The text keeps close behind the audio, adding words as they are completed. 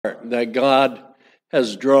that God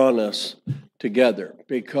has drawn us together,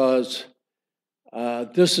 because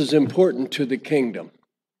this is important to the kingdom.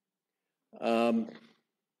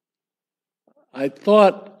 I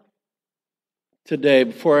thought today,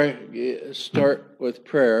 before I start with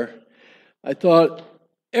prayer, I thought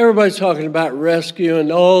everybody's talking about rescue,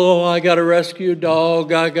 and I got a rescue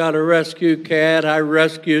dog, I got a rescue cat, I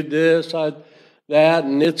rescued this, that,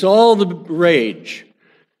 and it's all the rage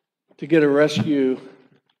to get a rescue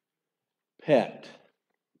pet.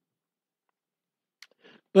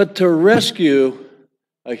 But to rescue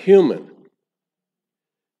a human,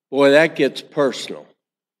 boy, that gets personal.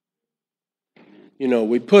 You know,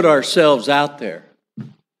 we put ourselves out there,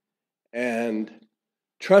 and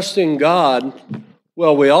trusting God,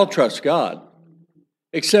 well, we all trust God,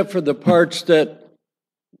 except for the parts that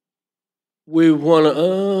we want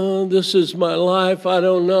to, this is my life, I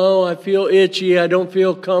don't know, I feel itchy, I don't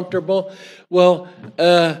feel comfortable. Well,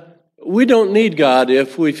 we don't need God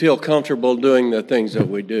if we feel comfortable doing the things that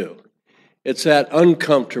we do. It's that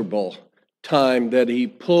uncomfortable time that He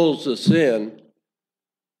pulls us in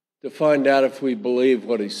to find out if we believe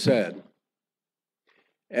what He said.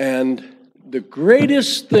 And the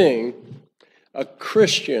greatest thing a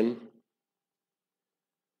Christian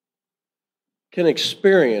can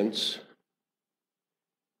experience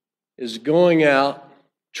is going out,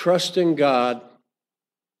 trusting God,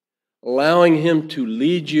 allowing Him to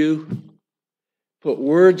lead you, put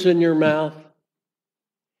words in your mouth,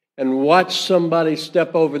 and watch somebody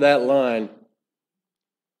step over that line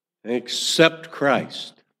and accept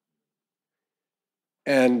Christ.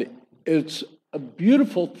 And it's a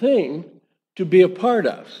beautiful thing to be a part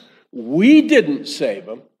of. We didn't save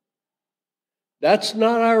them. That's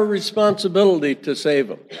not our responsibility to save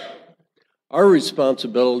them. Our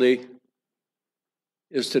responsibility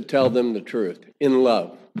is to tell them the truth in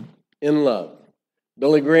love. In love.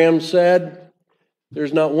 Billy Graham said,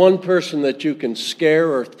 there's not one person that you can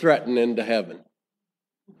scare or threaten into heaven,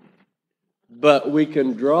 but we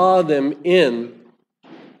can draw them in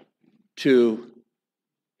to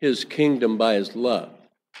His kingdom by His love.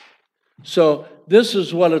 So this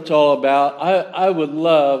is what it's all about. I would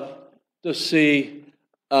love to see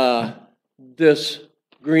this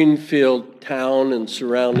Greenfield town and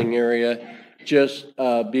surrounding area just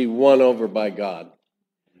be won over by God.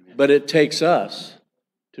 But it takes us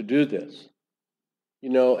to do this. You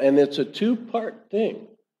know, and it's a two-part thing.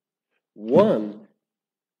 One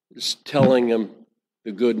is telling them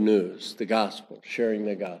the good news, the gospel, sharing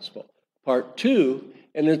the gospel. Part two,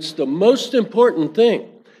 and it's the most important thing,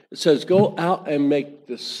 it says go out and make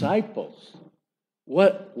disciples.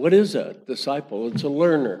 What is a disciple? It's a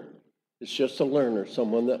learner. It's just a learner,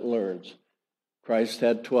 someone that learns. Christ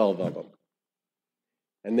had 12 of them.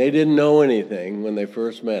 And they didn't know anything when they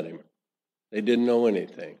first met Him. They didn't know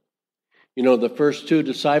anything. You know, the first two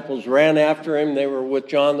disciples ran after Him. They were with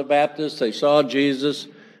John the Baptist. They saw Jesus.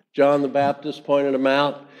 John the Baptist pointed Him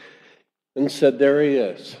out and said, there He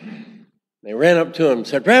is. They ran up to Him and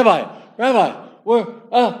said, Rabbi, where,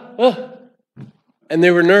 And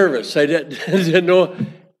they were nervous. They didn't know. And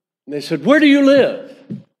they said, where do you live?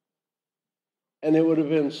 And it would have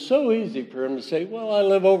been so easy for Him to say, well, I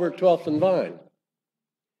live over at 12th and Vine.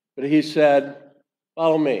 But He said,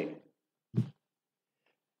 follow me.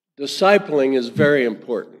 Discipling is very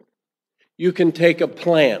important. You can take a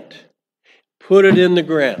plant, put it in the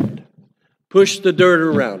ground, push the dirt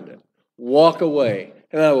around it, walk away,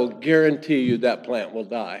 and I will guarantee you that plant will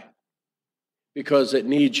die. Because it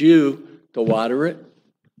needs you to water it,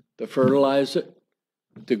 to fertilize it,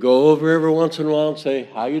 to go over every once in a while and say,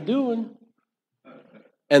 how you doing?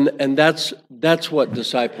 And that's what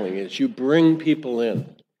discipling is. You bring people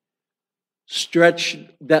in. Stretch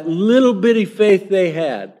that little bitty faith they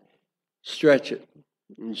had. Stretch it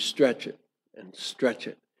and stretch it and stretch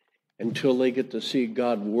it until they get to see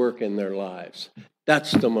God work in their lives.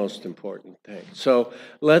 That's the most important thing. So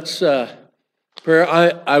let's pray.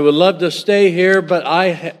 I would love to stay here, but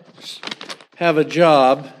I have a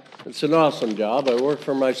job. It's an awesome job. I work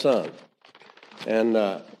for my son. And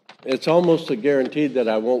it's almost a guarantee that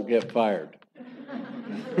I won't get fired.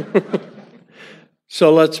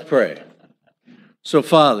 So let's pray. So,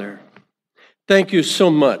 Father, thank you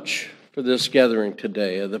so much for this gathering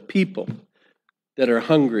today of the people that are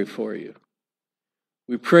hungry for you.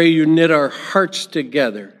 We pray you knit our hearts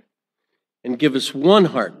together and give us one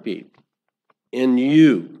heartbeat in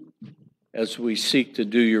you as we seek to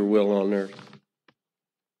do your will on earth.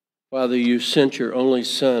 Father, you sent your only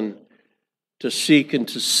Son to seek and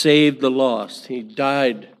to save the lost. He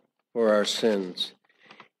died for our sins,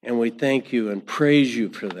 and we thank you and praise you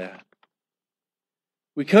for that.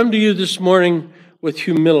 We come to you this morning with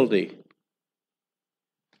humility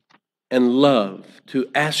and love to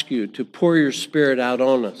ask you to pour your Spirit out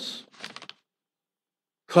on us.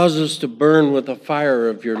 Cause us to burn with the fire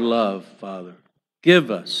of your love, Father. Give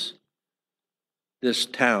us this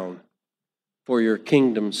town for your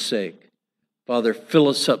kingdom's sake. Father, fill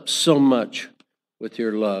us up so much with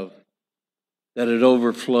your love that it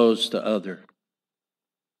overflows to others.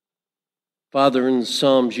 Father, in the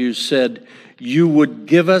Psalms you said you would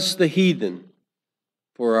give us the heathen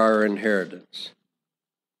for our inheritance.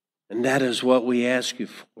 And that is what we ask you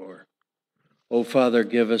for. Oh, Father,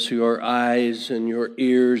 give us your eyes and your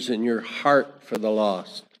ears and your heart for the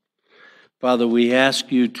lost. Father, we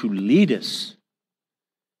ask you to lead us.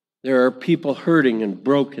 There are people hurting and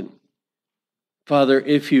broken. Father,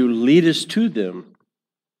 if you lead us to them,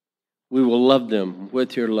 we will love them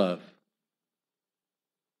with your love.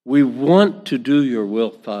 We want to do your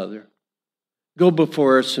will, Father. Go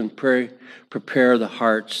before us and pray, prepare the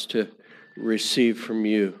hearts to receive from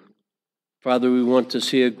you. Father, we want to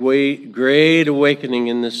see a great awakening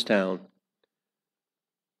in this town.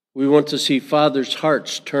 We want to see fathers'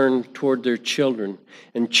 hearts turn toward their children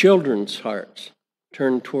and children's hearts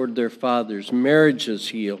turn toward their fathers, marriages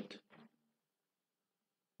healed.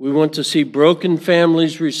 We want to see broken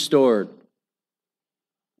families restored.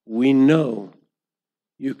 We know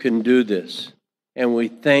you can do this, and we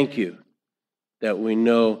thank you that we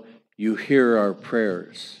know you hear our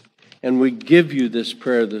prayers. And we give you this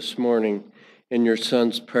prayer this morning in your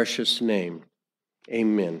Son's precious name.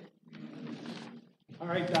 Amen. All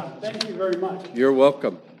right, Don, thank you very much. You're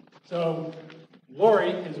welcome. So,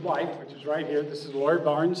 Lori, his wife, which is right here, this is Lori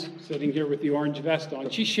Barnes, sitting here with the orange vest on.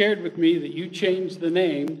 She shared with me that you changed the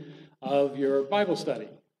name of your Bible study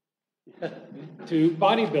to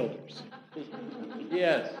Bodybuilders.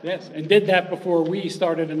 Yes. Yes, and did that before we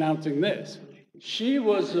started announcing this. She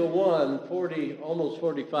was the one almost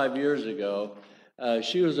 45 years ago.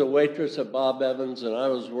 She was a waitress at Bob Evans, and I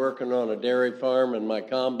was working on a dairy farm, and my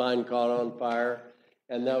combine caught on fire,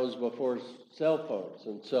 and that was before cell phones.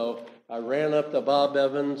 And so I ran up to Bob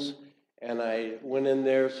Evans, and I went in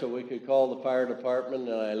there so we could call the fire department,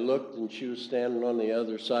 and I looked, and she was standing on the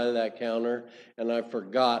other side of that counter, and I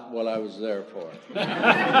forgot what I was there for.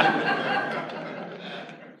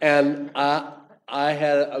 And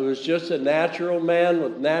I was just a natural man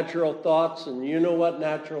with natural thoughts, and you know what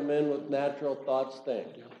natural men with natural thoughts think.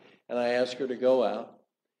 And I asked her to go out,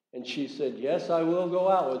 and she said, yes, I will go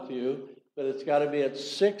out with you, but it's got to be at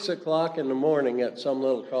 6 o'clock in the morning at some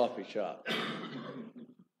little coffee shop.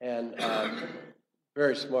 And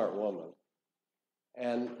very smart woman.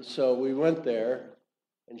 And so we went there,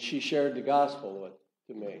 and she shared the gospel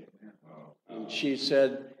to me. And she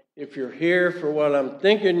said, if you're here for what I'm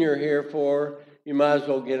thinking you're here for, you might as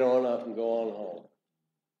well get on up and go on home.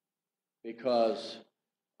 Because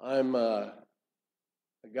I'm a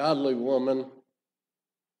godly woman,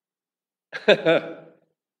 and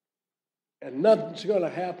nothing's going to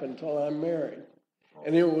happen until I'm married.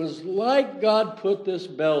 And it was like God put this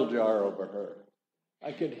bell jar over her.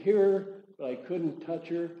 I could hear her, but I couldn't touch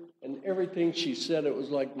her. And everything she said, it was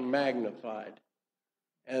like magnified.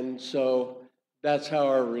 And so that's how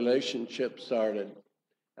our relationship started.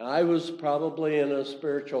 And I was probably in a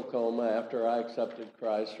spiritual coma after I accepted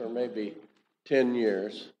Christ for maybe 10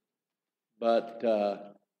 years. But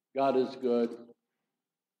God is good.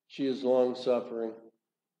 She is long-suffering.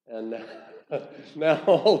 And now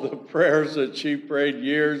all the prayers that she prayed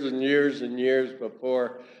years and years and years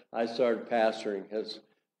before I started pastoring has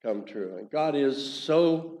come true. And God is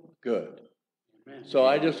so good. Amen. So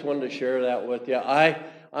I just wanted to share that with you.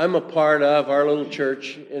 I'm a part of our little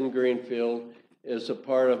church in Greenfield is a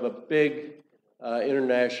part of a big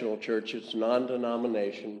international church. It's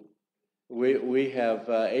non-denomination. We have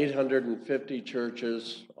 850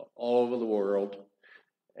 churches all over the world,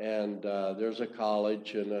 and there's a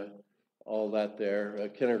college and all that there, a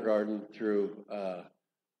kindergarten through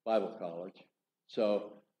Bible college.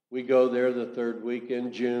 So we go there the third week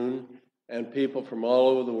in June, and people from all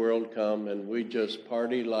over the world come, and we just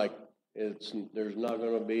party like there's not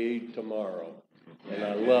going to be tomorrow, and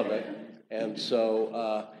I love it. And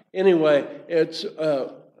so anyway, it's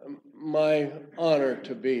my honor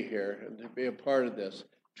to be here and to be a part of this.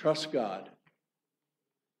 Trust God.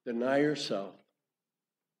 Deny yourself.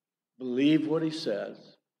 Believe what he says.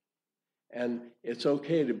 And it's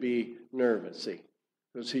okay to be nervous,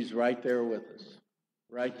 because he's right there with us.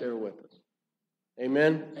 Right there with us.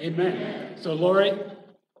 Amen? Amen. So, Lori,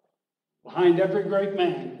 behind every great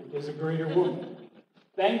man is a greater woman.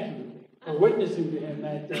 Thank you for witnessing to him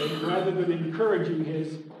that day rather than encouraging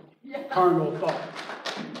his carnal thoughts.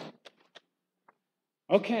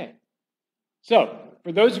 Okay. So,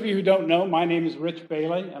 for those of you who don't know, my name is Rich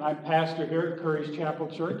Bailey, and I'm pastor here at Curry's Chapel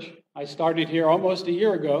Church. I started here almost a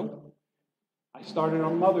year ago. I started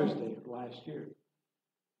on Mother's Day of last year.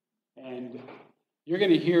 And you're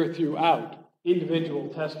going to hear throughout individual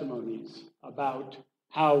testimonies about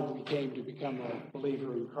how we came to become a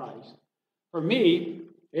believer in Christ. For me,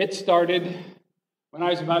 it started when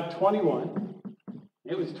I was about 21.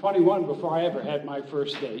 It was 21 before I ever had my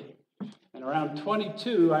first date. And around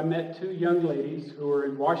 22, I met two young ladies who were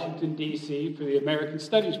in Washington, D.C. for the American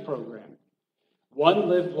Studies program. One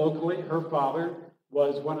lived locally. Her father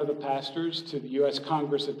was one of the pastors to the U.S.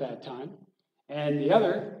 Congress at that time. And the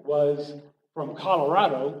other was from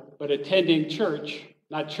Colorado, but attending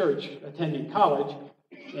attending college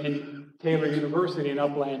in Taylor University in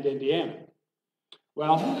Upland, Indiana.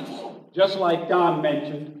 Well, just like Don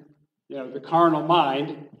mentioned, the carnal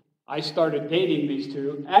mind, I started dating these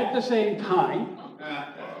two at the same time.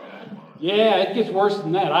 Yeah, it gets worse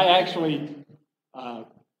than that. I actually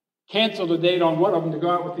canceled a date on one of them to go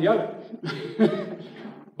out with the other.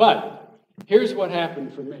 But here's what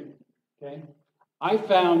happened for me, okay? I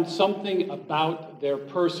found something about their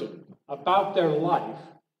person, about their life,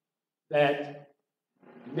 that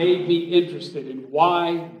made me interested in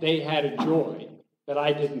why they had a joy that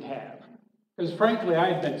I didn't have. Because frankly,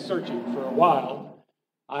 I had been searching for a while.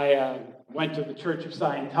 I went to the Church of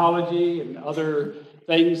Scientology and other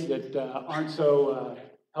things that aren't so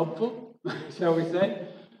helpful, shall we say.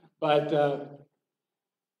 But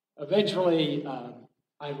eventually,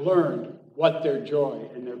 I learned what their joy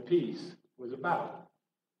and their peace was about.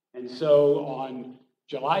 And so on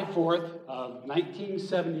July 4th of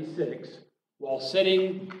 1976, while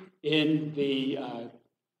sitting in the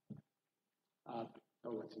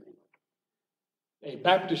a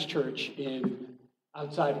Baptist church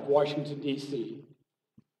outside of Washington, D.C.,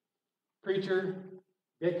 preacher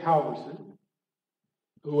Dick Halverson,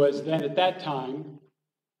 who was then at that time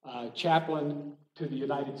chaplain to the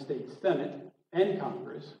United States Senate and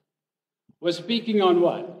Congress, was speaking on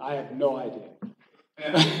what? I have no idea.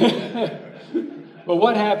 But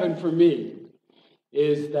what happened for me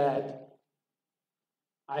is that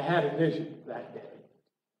I had a vision that day.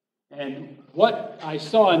 And what I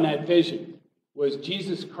saw in that vision was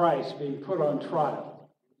Jesus Christ being put on trial,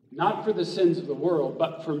 not for the sins of the world,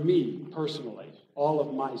 but for me personally, all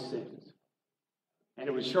of my sins. And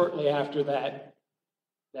it was shortly after that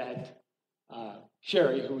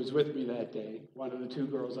Sherry, who was with me that day, one of the two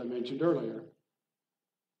girls I mentioned earlier,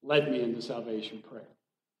 led me into salvation prayer.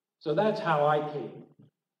 So that's how I came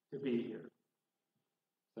to be here.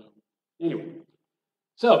 So anyway,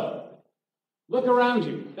 look around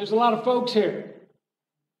you. There's a lot of folks here.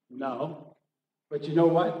 No, but you know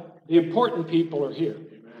what? The important people are here.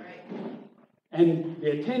 And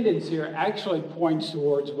the attendance here actually points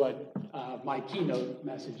towards what my keynote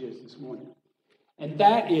message is this morning. And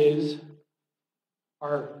that is,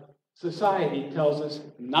 our society tells us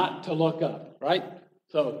not to look up, right?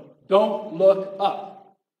 So don't look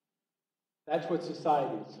up. That's what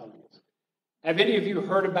society is telling us. Have any of you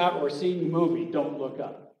heard about or seen the movie Don't Look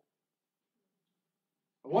Up?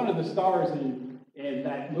 One of the stars in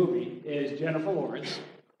that movie is Jennifer Lawrence,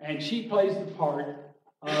 and she plays the part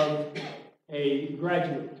of a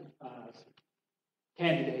graduate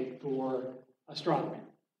candidate for astronomy.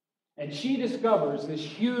 And she discovers this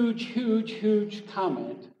huge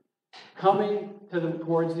comet coming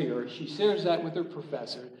towards the Earth. She shares that with her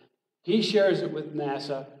professor. He shares it with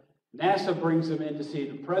NASA. NASA brings them in to see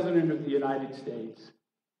the President of the United States.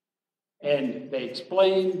 And they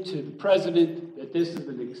explain to the President that this is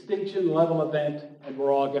an extinction-level event and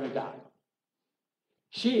we're all going to die.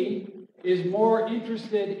 She is more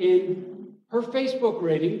interested in her Facebook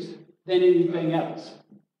ratings than anything else.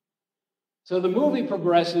 So the movie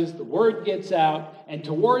progresses, the word gets out, and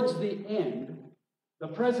towards the end, the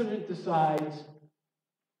president decides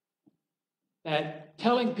that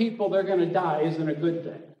telling people they're going to die isn't a good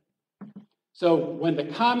thing. So when the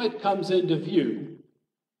comet comes into view,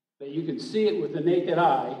 that you can see it with the naked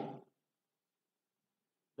eye,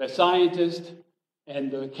 the scientist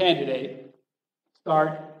and the candidate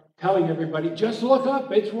start telling everybody, just look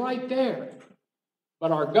up, it's right there.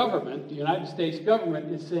 But our government, the United States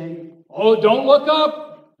government, is saying, oh, don't look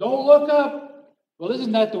up, don't look up. Well,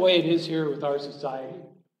 isn't that the way it is here with our society?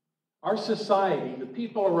 Our society, the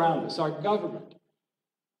people around us, our government,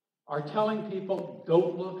 are telling people,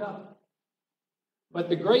 don't look up. But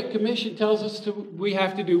the Great Commission tells us we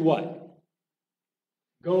have to do what?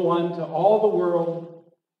 Go unto all the world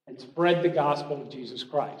and spread the gospel of Jesus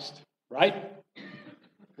Christ, right?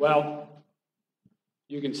 Well,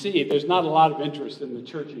 you can see there's not a lot of interest in the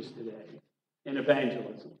churches today in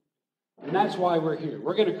evangelism. And that's why we're here.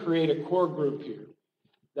 We're going to create a core group here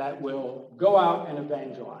that will go out and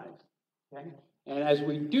evangelize. Okay? And as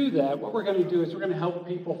we do that, what we're going to do is we're going to help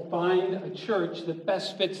people find a church that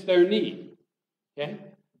best fits their need. Okay?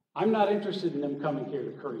 I'm not interested in them coming here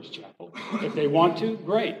to Courage Chapel. If they want to,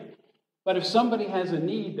 great. But if somebody has a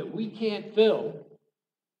need that we can't fill,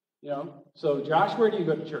 so Josh, where do you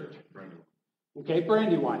go to church? Brandywine. Okay,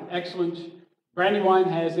 Brandywine, excellent. Brandywine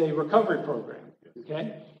has a recovery program,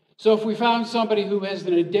 okay? So if we found somebody who has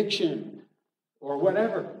an addiction or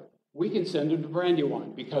whatever, we can send them to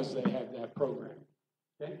Brandywine because they have that program,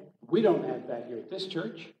 okay? We don't have that here at this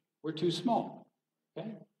church. We're too small,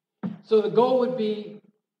 okay? So the goal would be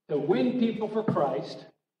to win people for Christ,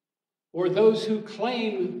 or those who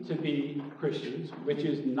claim to be Christians, which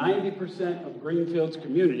is 90% of Greenfield's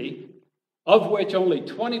community, of which only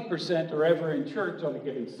 20% are ever in church on a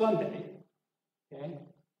given Sunday. Okay?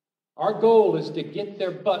 Our goal is to get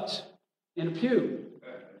their butts in a pew.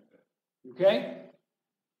 Okay?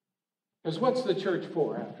 Because what's the church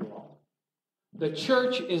for, after all? The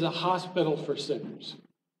church is a hospital for sinners,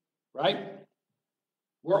 right?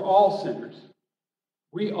 We're all sinners.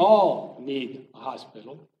 We all need a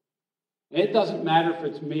hospital. And it doesn't matter if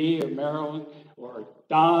it's me or Marilyn or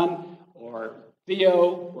Don or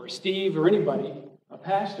Theo or Steve or anybody, a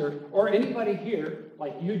pastor, or anybody here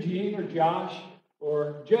like Eugene or Josh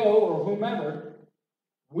or Joe or whomever.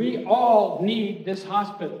 We all need this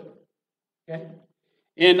hospital. Okay?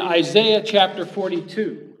 In Isaiah chapter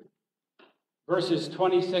 42, verses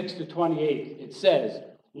 26 to 28, it says,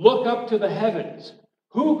 "Look up to the heavens.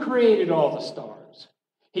 Who created all the stars?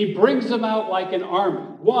 He brings them out like an army,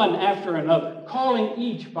 one after another, calling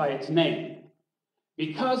each by its name.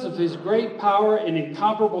 Because of his great power and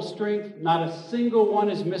incomparable strength, not a single one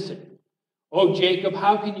is missing. O Jacob,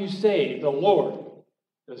 how can you say the Lord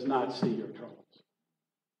does not see your troubles?"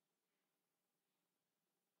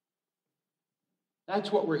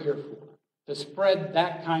 That's what we're here for, to spread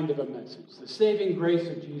that kind of a message, the saving grace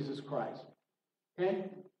of Jesus Christ. Okay?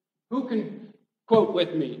 Who can quote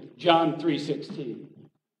with me John 3:16?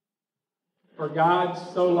 "For God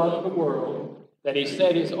so loved the world that he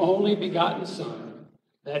sent his only begotten Son,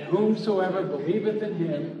 that whomsoever believeth in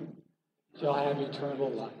him shall have eternal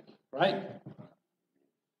life." Right?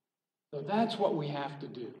 So that's what we have to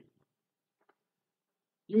do.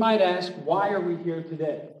 You might ask, why are we here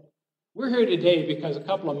today? We're here today because a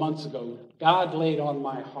couple of months ago, God laid on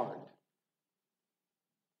my heart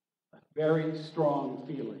a very strong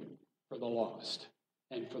feeling for the lost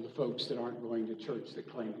and for the folks that aren't going to church that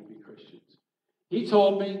claim to be Christians. He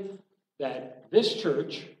told me that this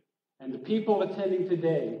church and the people attending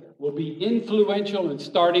today will be influential in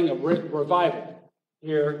starting a revival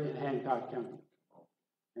here in Hancock County.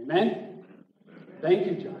 Amen? Thank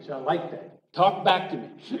you, Josh. I like that. Talk back to me.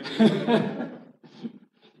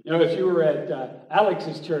 If you were at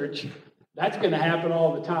Alex's church, that's going to happen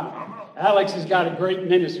all the time. Alex has got a great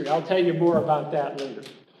ministry. I'll tell you more about that later.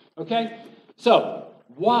 Okay? So,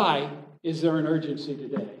 why is there an urgency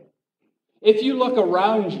today? If you look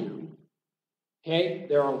around you, okay,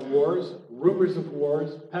 there are wars, rumors of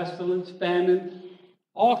wars, pestilence, famine,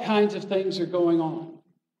 all kinds of things are going on.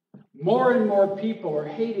 More and more people are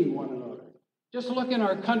hating one another. Just look in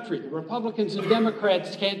our country. The Republicans and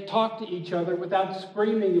Democrats can't talk to each other without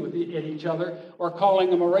screaming at each other or calling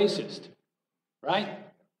them a racist. Right?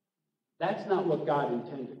 That's not what God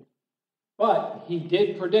intended. But he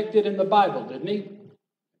did predict it in the Bible, didn't he?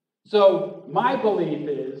 So my belief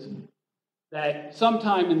is that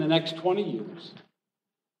sometime in the next 20 years,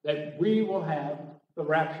 that we will have the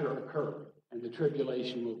rapture occur and the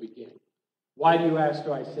tribulation will begin. Why do you ask,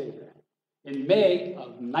 do I say that? In May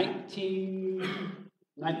of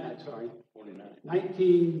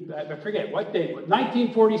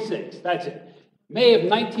 1946, that's it. May of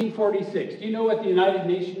 1946. Do you know what the United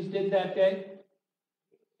Nations did that day?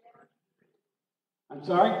 I'm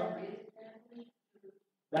sorry?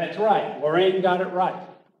 That's right. Lorraine got it right.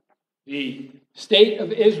 The state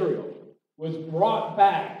of Israel was brought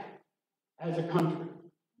back as a country.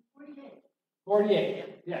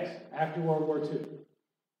 48, yes, after World War II.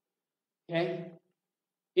 Okay?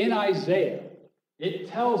 In Isaiah, it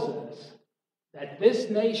tells us that this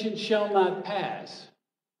nation shall not pass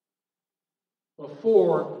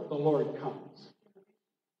before the Lord comes.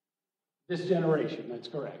 This generation, that's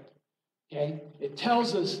correct. Okay? It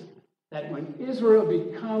tells us that when Israel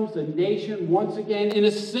becomes a nation once again in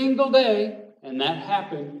a single day, and that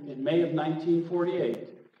happened in May of 1948,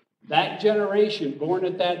 that generation born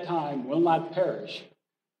at that time will not perish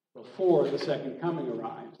before the second coming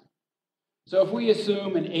arrives. So if we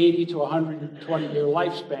assume an 80 to 120 year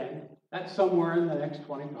lifespan, That's somewhere in the next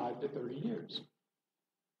 25 to 30 years.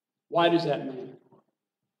 Why does that matter?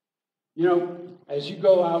 You know, as you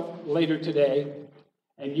go out later today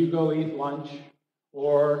and you go eat lunch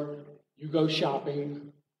or you go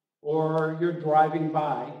shopping or you're driving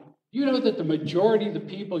by, you know that the majority of the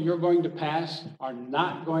people you're going to pass are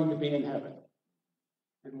not going to be in heaven.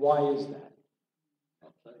 And why is that?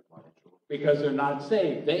 Because they're not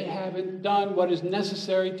saved. They haven't done what is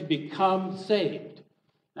necessary to become saved.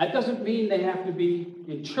 That doesn't mean they have to be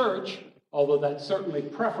in church, although that's certainly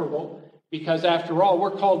preferable, because after all,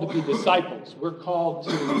 we're called to be disciples. We're called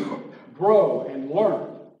to grow and learn.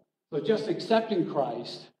 So just accepting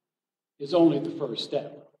Christ is only the first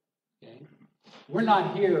step. Okay? We're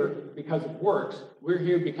not here because of works. We're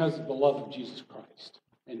here because of the love of Jesus Christ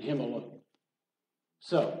and Him alone.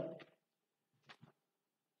 So,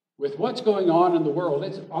 with what's going on in the world,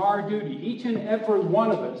 it's our duty, each and every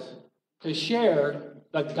one of us, to share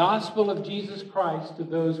the gospel of Jesus Christ to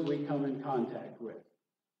those we come in contact with.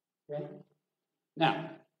 Okay? Now,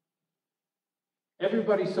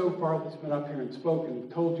 everybody so far that's been up here and spoken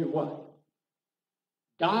told you what?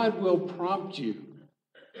 God will prompt you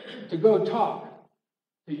to go talk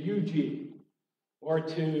to Eugene or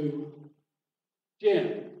to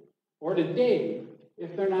Jim or to Dave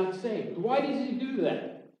if they're not saved. Why does He do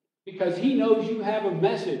that? Because He knows you have a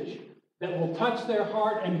message that will touch their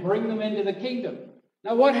heart and bring them into the kingdom.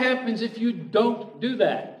 Now, what happens if you don't do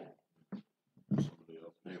that?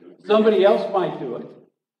 Somebody else might do it,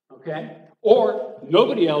 okay? Or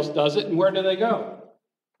nobody else does it, and where do they go?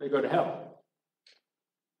 They go to hell.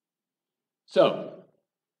 So,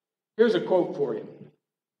 here's a quote for you.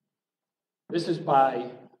 This is by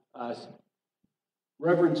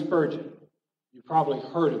Reverend Spurgeon. You've probably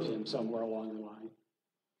heard of him somewhere along the line.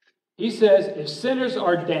 He says, if sinners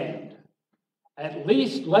are damned, at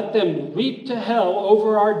least let them leap to hell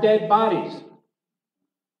over our dead bodies.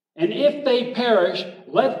 And if they perish,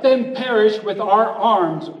 let them perish with our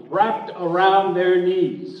arms wrapped around their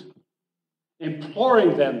knees,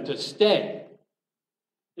 imploring them to stay.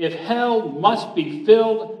 If hell must be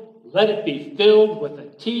filled, let it be filled with the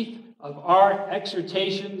teeth of our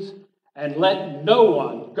exhortations, and let no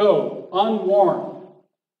one go unwarned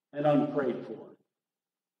and unprayed for.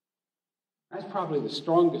 That's probably the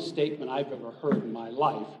strongest statement I've ever heard in my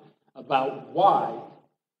life about why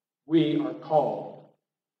we are called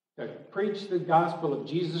to preach the gospel of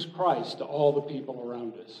Jesus Christ to all the people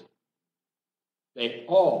around us. They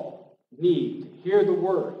all need to hear the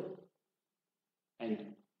word and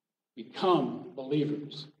become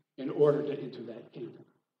believers in order to enter that kingdom.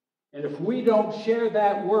 And if we don't share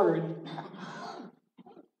that word,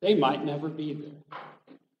 they might never be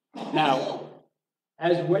there. Now,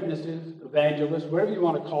 as witnesses, evangelists, whatever you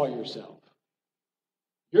want to call yourself,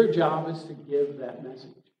 your job is to give that message.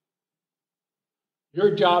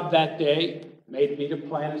 Your job that day may be to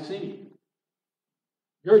plant a seed.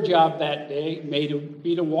 Your job that day may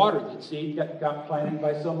be to water that seed that got planted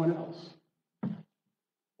by someone else.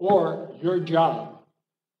 Or your job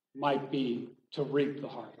might be to reap the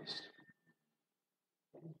harvest.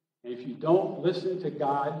 And if you don't listen to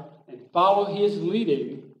God and follow His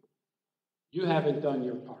leading, you haven't done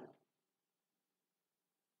your part.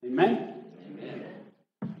 Amen? Amen.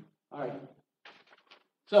 All right.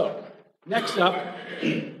 So, next up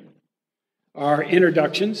are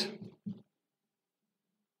introductions.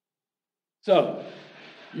 So,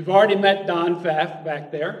 you've already met Don Pfaff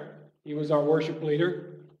back there. He was our worship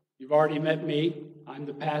leader. You've already met me. I'm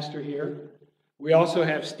the pastor here. We also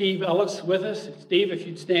have Steve Ellis with us. Steve, if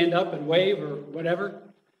you'd stand up and wave or whatever.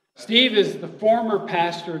 Steve is the former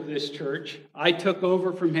pastor of this church. I took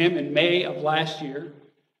over from him in May of last year.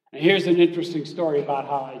 And here's an interesting story about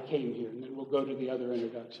how I came here, and then we'll go to the other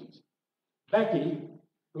introductions. Becky,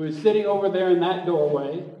 who is sitting over there in that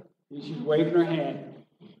doorway, and she's waving her hand,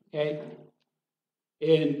 okay?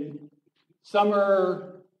 In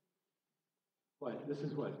summer, this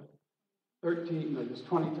is 13, no, this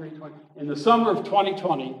 23, 20. In the summer of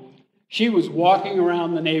 2020, she was walking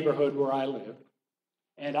around the neighborhood where I live.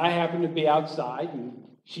 And I happened to be outside, and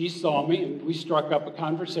she saw me, and we struck up a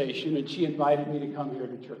conversation, and she invited me to come here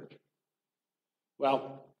to church.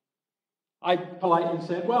 Well, I politely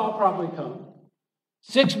said, well, I'll probably come.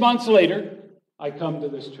 6 months later, I come to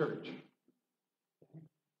this church.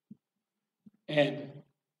 And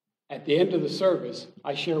at the end of the service,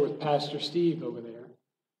 I share with Pastor Steve over there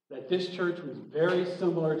that this church was very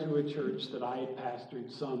similar to a church that I had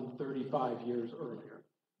pastored some 35 years earlier.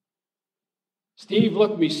 Steve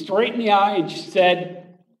looked me straight in the eye and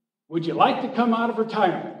said, would you like to come out of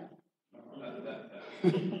retirement?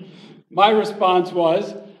 My response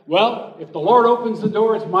was, well, if the Lord opens the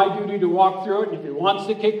door, it's my duty to walk through it, and if he wants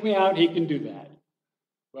to kick me out, he can do that.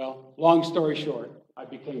 Well, long story short, I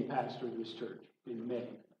became pastor of this church in May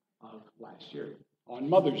of last year, on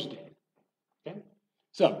Mother's Day. Okay?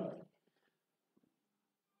 So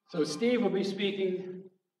Steve will be speaking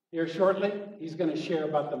here shortly. He's going to share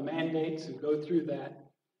about the mandates and go through that.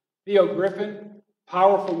 Theo Griffin,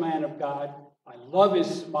 powerful man of God. I love his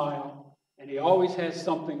smile, and he always has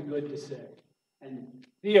something good to say. And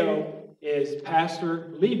Theo is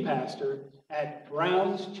lead pastor at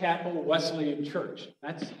Brown's Chapel Wesleyan Church.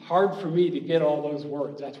 That's hard for me to get all those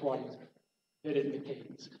words. That's why he did it in the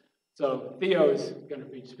cadence. So Theo is going to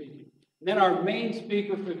be speaking. And then our main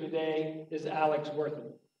speaker for today is Alex Wortham.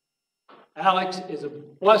 Alex is a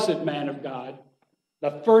blessed man of God.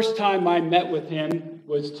 The first time I met with him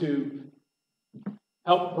was to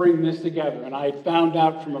help bring this together. And I found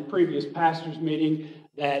out from a previous pastor's meeting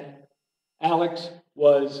that Alex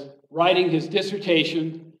was writing his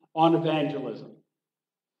dissertation on evangelism.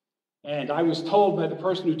 And I was told by the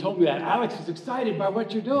person who told me that, Alex is excited by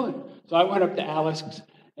what you're doing. So I went up to Alex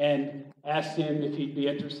and asked him if he'd be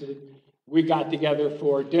interested. We got together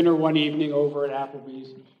for dinner one evening over at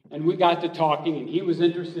Applebee's, and we got to talking, and he was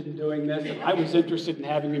interested in doing this, and I was interested in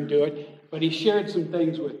having him do it, but he shared some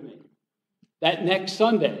things with me. That next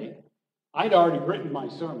Sunday, I'd already written my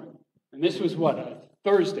sermon, and this was a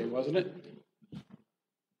Thursday, wasn't it?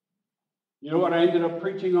 You know what I ended up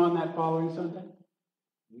preaching on that following Sunday?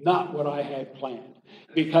 Not what I had planned,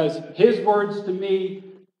 because his words to me,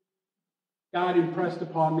 God impressed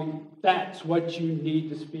upon me, that's what you need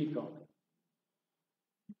to speak on.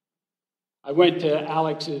 I went to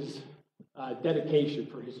Alex's dedication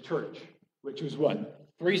for his church, which was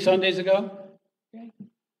 3 Sundays ago? Okay.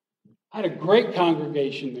 Had a great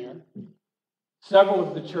congregation there. Several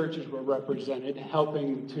of the churches were represented,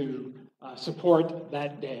 helping to support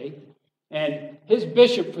that day. And his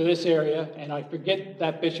bishop for this area, and I forget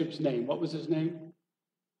that bishop's name. What was his name?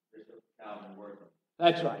 Bishop Calvin Wortham.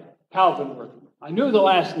 That's right, Calvin Wortham. I knew the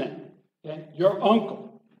last name. Okay? Your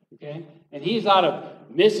uncle. Okay? And he's out of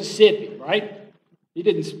Mississippi, right? He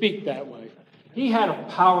didn't speak that way. He had a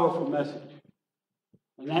powerful message.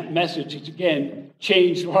 And that message, again,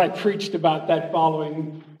 changed what I preached about that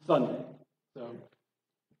following Sunday. So,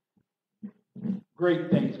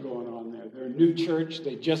 great things going on there. They're a new church.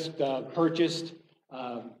 They just purchased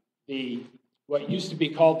what used to be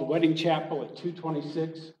called the Wedding Chapel at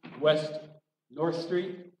 226 West North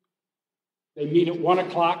Street. They meet at 1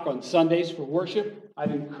 o'clock on Sundays for worship.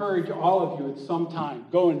 I'd encourage all of you at some time,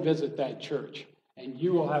 go and visit that church, and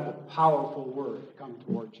you will have a powerful word come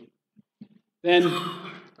towards you. Then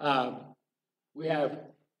we have,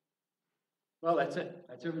 that's it.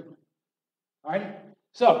 That's everything. All right?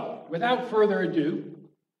 So, without further ado,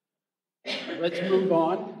 let's move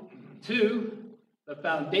on to the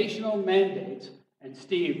foundational mandates, and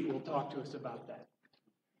Steve will talk to us about that.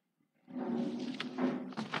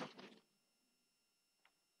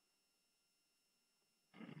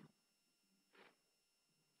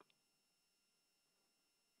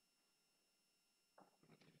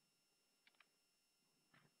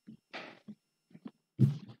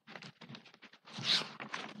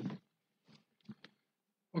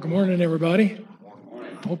 Well, good morning, everybody.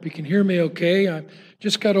 I hope you can hear me okay. I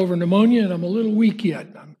just got over pneumonia, and I'm a little weak yet.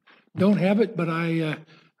 I don't have it, but I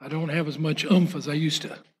don't have as much oomph as I used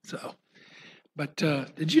to. But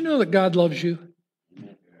did you know that God loves you?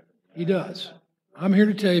 He does. I'm here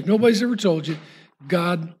to tell you, if nobody's ever told you,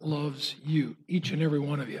 God loves you, each and every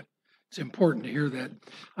one of you. It's important to hear that.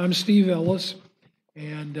 I'm Steve Ellis,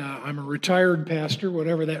 and I'm a retired pastor,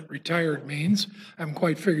 whatever that retired means. I haven't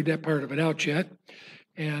quite figured that part of it out yet.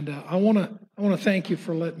 And I want to thank you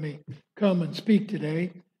for letting me come and speak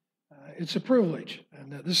today. It's a privilege,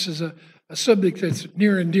 and this is a subject that's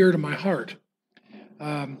near and dear to my heart.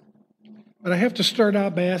 But I have to start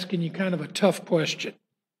out by asking you kind of a tough question.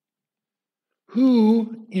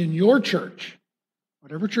 Who in your church,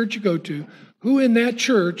 whatever church you go to, who in that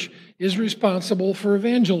church is responsible for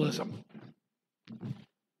evangelism?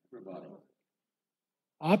 Everybody.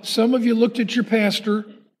 Some of you looked at your pastor.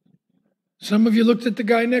 Some of you looked at the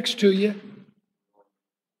guy next to you.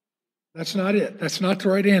 That's not it. That's not the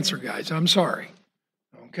right answer, guys. I'm sorry.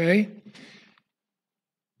 Okay?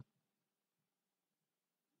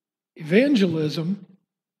 Evangelism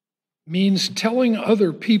means telling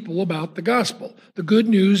other people about the gospel, the good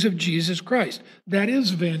news of Jesus Christ. That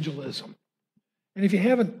is evangelism. And if you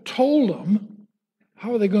haven't told them,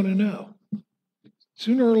 how are they going to know?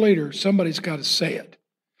 Sooner or later, somebody's got to say it.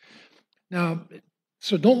 Now,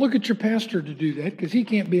 so don't look at your pastor to do that, because he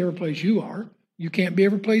can't be every place you are. You can't be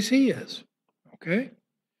every place he is. Okay?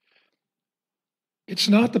 It's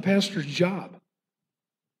not the pastor's job.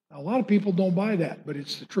 Now, a lot of people don't buy that, but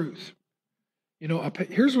it's the truth. You know,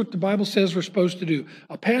 here's what the Bible says we're supposed to do.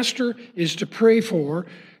 A pastor is to pray for,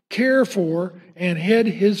 care for, and head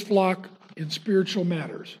his flock in spiritual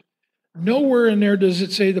matters. Nowhere in there does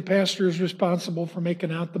it say the pastor is responsible for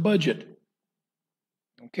making out the budget,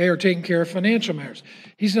 okay, or taking care of financial matters.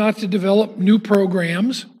 He's not to develop new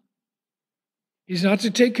programs. He's not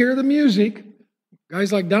to take care of the music.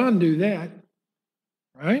 Guys like Don do that,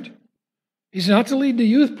 right? He's not to lead the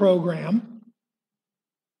youth program.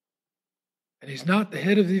 And he's not the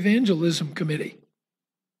head of the evangelism committee.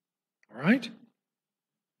 All right?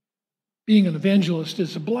 Being an evangelist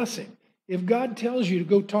is a blessing. If God tells you to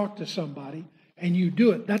go talk to somebody and you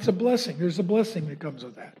do it, that's a blessing. There's a blessing that comes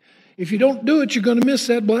with that. If you don't do it, you're going to miss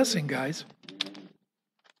that blessing, guys.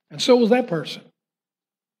 And so was that person.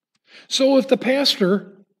 So if the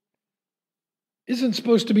pastor isn't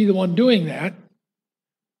supposed to be the one doing that,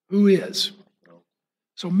 who is?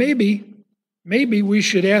 So maybe we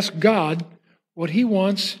should ask God what he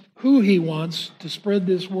wants, who he wants to spread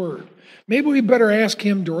this word. Maybe we better ask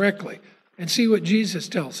him directly and see what Jesus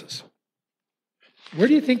tells us. Where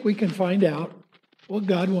do you think we can find out what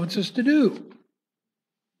God wants us to do?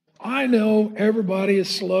 I know everybody is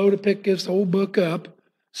slow to pick this whole book up.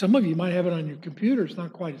 Some of you might have it on your computer. It's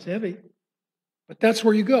not quite as heavy. But that's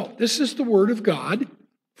where you go. This is the Word of God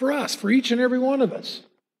for us, for each and every one of us.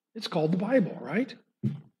 It's called the Bible, right?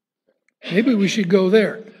 Maybe we should go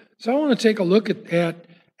there. So I want to take a look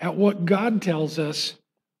at what God tells us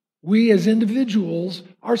we as individuals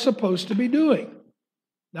are supposed to be doing.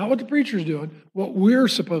 Not what the preacher's doing, what we're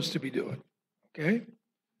supposed to be doing. Okay?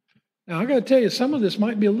 Now, I got to tell you, some of this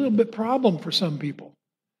might be a little bit problem for some people.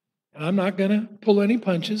 And I'm not going to pull any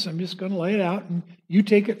punches. I'm just going to lay it out, and you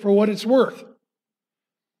take it for what it's worth.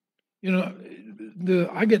 You know,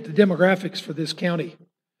 I get the demographics for this county.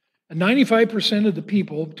 And 95% of the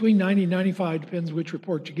people, between 90 and 95, depends which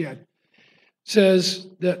report you get, says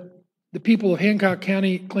that the people of Hancock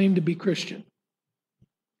County claim to be Christian.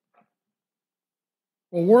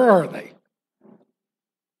 Well, where are they?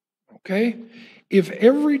 Okay? If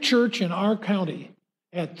every church in our county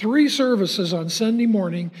had 3 services on Sunday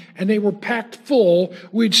morning and they were packed full,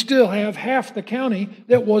 we'd still have half the county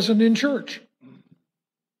that wasn't in church.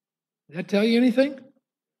 Does that tell you anything?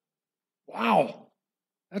 Wow.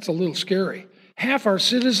 That's a little scary. Half our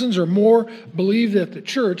citizens or more believe that the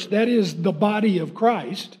church, that is the body of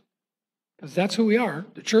Christ, because that's who we are,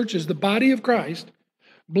 the church is the body of Christ,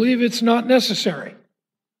 believe it's not necessary.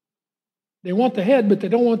 They want the head, but they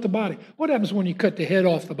don't want the body. What happens when you cut the head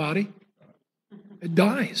off the body? It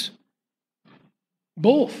dies.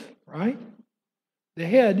 Both, right? The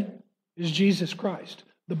head is Jesus Christ.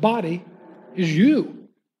 The body is you,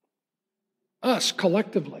 us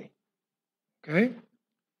collectively. Okay?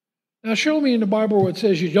 Now show me in the Bible where it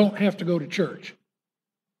says you don't have to go to church.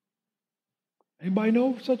 Anybody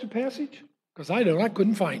know such a passage? Because I don't. I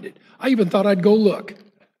couldn't find it. I even thought I'd go look.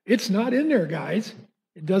 It's not in there, guys.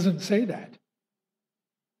 It doesn't say that.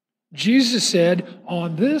 Jesus said,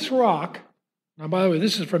 on this rock, now by the way,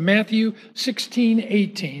 this is from Matthew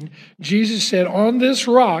 16:18. Jesus said, on this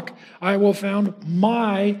rock I will found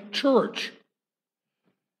my church.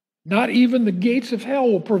 Not even the gates of hell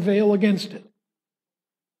will prevail against it.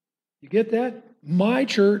 You get that? My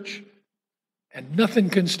church, and nothing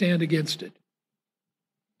can stand against it.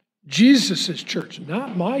 Jesus' church,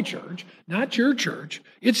 not my church, not your church.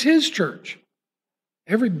 It's his church.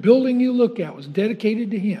 Every building you look at was dedicated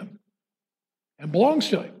to him and belongs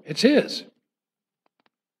to him. It's his.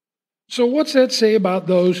 So what's that say about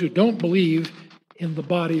those who don't believe in the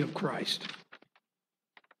body of Christ?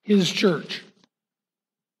 His church.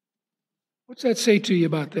 What's that say to you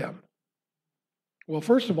about them? Well,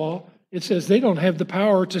 first of all, it says they don't have the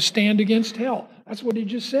power to stand against hell. That's what he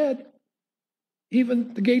just said.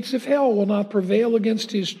 Even the gates of hell will not prevail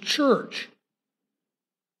against his church.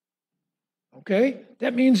 Okay?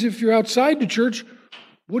 That means if you're outside the church,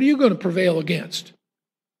 what are you going to prevail against?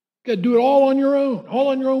 You got to do it all on your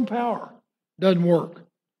own power. Doesn't work.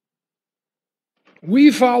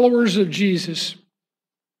 We followers of Jesus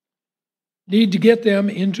need to get them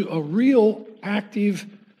into a real active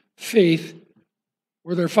faith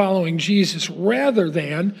where they're following Jesus rather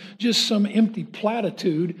than just some empty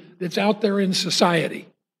platitude that's out there in society.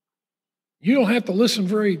 You don't have to listen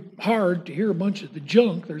very hard to hear a bunch of the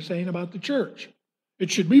junk they're saying about the church. It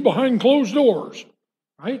should be behind closed doors,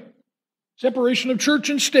 right? Separation of church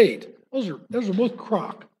and state. Those are both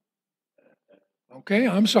crock. Okay,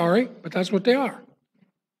 I'm sorry, but that's what they are.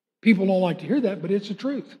 People don't like to hear that, but it's the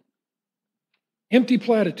truth. Empty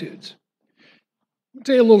platitudes. I'll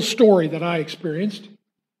tell you a little story that I experienced.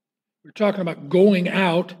 We're talking about going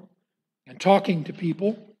out and talking to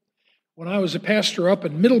people. When I was a pastor up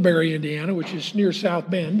in Middlebury, Indiana, which is near South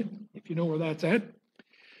Bend, if you know where that's at,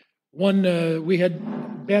 we had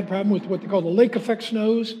a bad problem with what they call the lake effect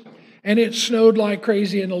snows, and it snowed like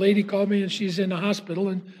crazy, and a lady called me, and she's in the hospital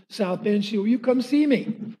in South Bend. She said, "Will you come see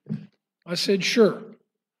me?" I said, "Sure."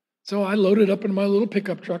 So I loaded up in my little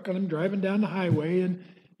pickup truck, and I'm driving down the highway, and,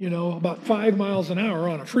 about 5 miles an hour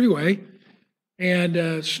on a freeway,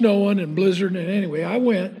 and snowing and blizzard. And anyway, I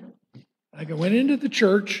went into the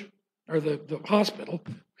church, or the hospital,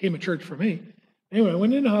 became a church for me. Anyway, I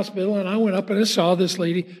went in the hospital, and I went up and I saw this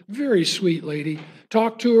lady, very sweet lady,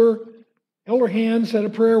 talked to her, held her hand, said a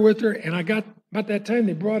prayer with her, and about that time,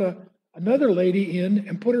 they brought another lady in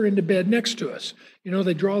and put her into bed next to us.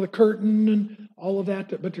 They draw the curtain and all of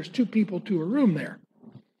that, but there's 2 people to a room there.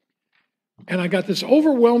 And I got this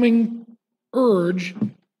overwhelming urge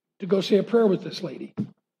to go say a prayer with this lady.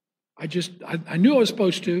 I knew I was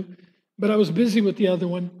supposed to, but I was busy with the other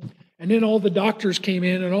one. And then all the doctors came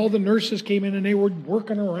in and all the nurses came in and they were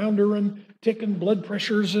working around her and taking blood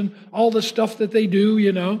pressures and all the stuff that they do,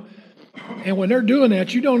 And when they're doing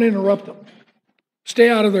that, you don't interrupt them. Stay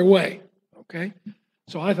out of their way, okay?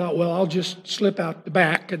 So I thought, well, I'll just slip out the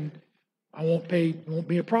back and it won't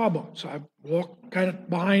be a problem. So I walked kind of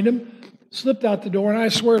behind him, slipped out the door, and I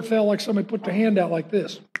swear it felt like somebody put their hand out like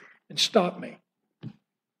this and stopped me.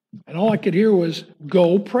 And all I could hear was,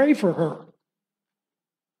 "Go pray for her."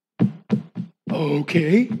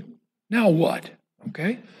 Okay, now what?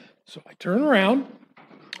 Okay, so I turn around.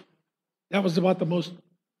 That was about the most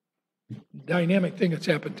dynamic thing that's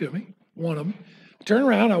happened to me, one of them. I turn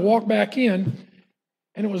around, I walk back in,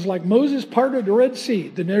 and it was like Moses parted the Red Sea.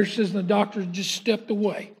 The nurses and the doctors just stepped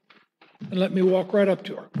away and let me walk right up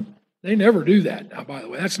to her. They never do that now, by the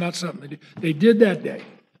way. That's not something they do. They did that day.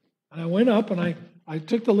 And I went up and I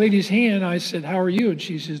took the lady's hand. I said, "How are you?" And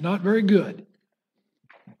she says, "Not very good."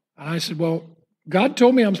 And I said, "Well, God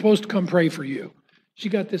told me I'm supposed to come pray for you." She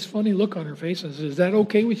got this funny look on her face. I said, "Is that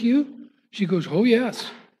okay with you?" She goes, "Oh, yes."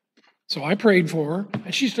 So I prayed for her,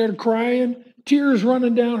 and she started crying, tears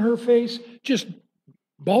running down her face, just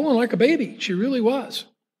bawling like a baby. She really was.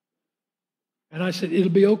 And I said, "It'll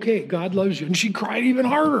be okay. God loves you." And she cried even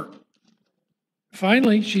harder.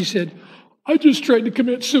 Finally, she said, "I just tried to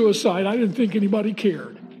commit suicide. I didn't think anybody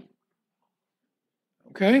cared."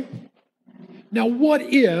 Okay? Now, what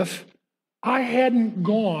if I hadn't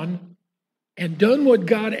gone and done what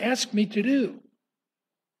God asked me to do?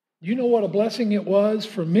 You know what a blessing it was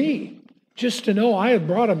for me just to know I had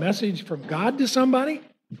brought a message from God to somebody?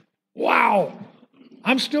 Wow.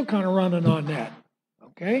 I'm still kind of running on that.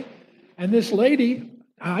 Okay? And this lady,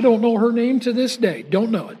 I don't know her name to this day.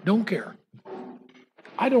 Don't know it. Don't care.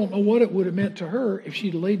 I don't know what it would have meant to her if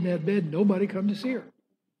she'd laid in that bed and nobody come to see her.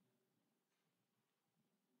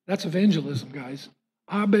 That's evangelism, guys.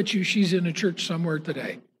 I bet you she's in a church somewhere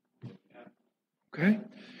today. Okay?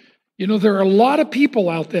 There are a lot of people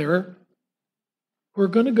out there who are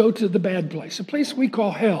going to go to the bad place, a place we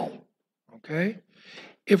call hell. Okay?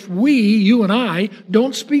 If you and I,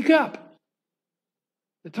 don't speak up,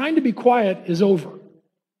 the time to be quiet is over.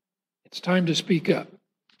 It's time to speak up.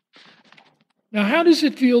 Now, how does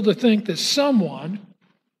it feel to think that someone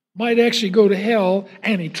might actually go to hell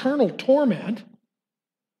and eternal torment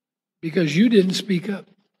because you didn't speak up?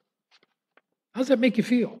 How does that make you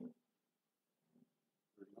feel?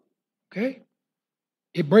 Okay?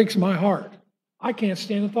 It breaks my heart. I can't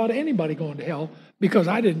stand the thought of anybody going to hell because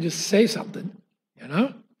I didn't just say something,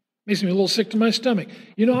 Makes me a little sick to my stomach.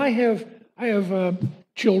 I have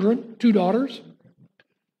children, 2 daughters,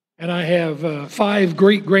 and I have 5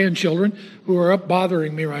 great-grandchildren who are up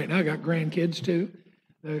bothering me right now. I got grandkids, too.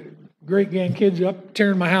 The great-grandkids up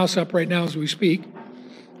tearing my house up right now as we speak,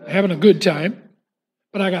 having a good time.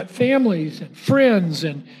 But I got families and friends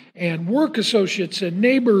and work associates and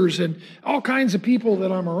neighbors and all kinds of people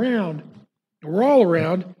that I'm around. We're all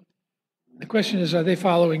around. The question is, are they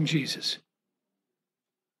following Jesus?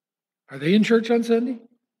 Are they in church on Sunday?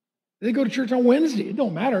 They go to church on Wednesday. It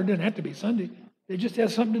don't matter. It doesn't have to be Sunday. They just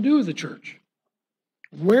have something to do with the church.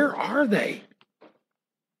 Where are they?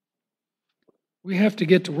 We have to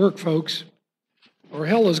get to work, folks, or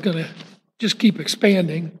hell is going to just keep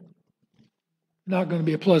expanding. Not going to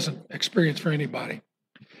be a pleasant experience for anybody.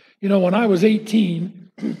 When I was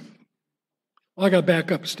 18, well, I got to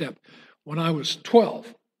back up a step. When I was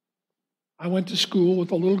 12, I went to school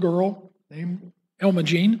with a little girl named Elma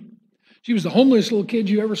Jean. She was the homeliest little kid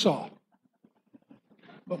you ever saw.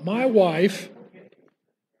 But my wife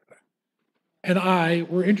and I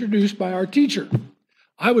were introduced by our teacher.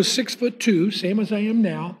 I was 6'2", same as I am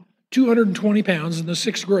now, 220 pounds in the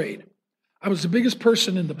 6th grade. I was the biggest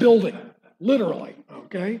person in the building, literally,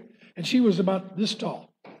 okay? And she was about this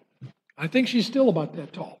tall. I think she's still about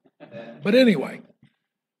that tall. But anyway,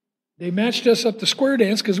 they matched us up to square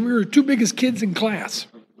dance because we were the two biggest kids in class.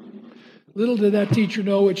 Little did that teacher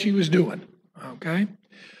know what she was doing, okay?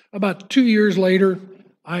 About 2 years later,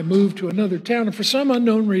 I moved to another town, and for some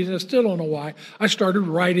unknown reason, I still don't know why, I started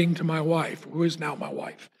writing to my wife, who is now my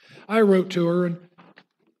wife. I wrote to her and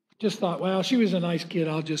just thought, well, she was a nice kid,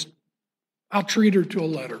 I'll treat her to a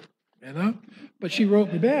letter, you know? But she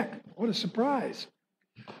wrote me back. What a surprise.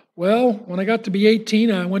 Well, when I got to be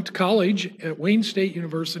 18, I went to college at Wayne State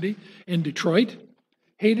University in Detroit.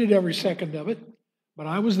 Hated every second of it, but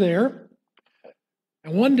I was there.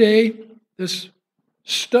 And one day, this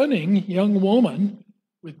stunning young woman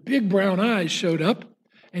with big brown eyes showed up,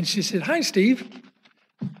 and she said, "Hi, Steve."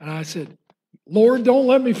 And I said, "Lord, don't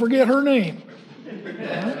let me forget her name."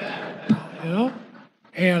 You know?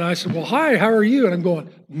 And I said, "Well, hi, how are you?" And I'm going,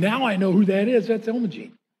 now I know who that is. That's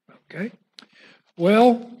Imogen. Okay?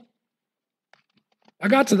 Well, I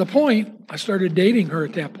got to the point, I started dating her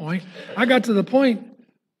at that point. I got to the point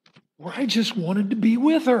where I just wanted to be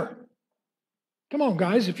with her. Come on,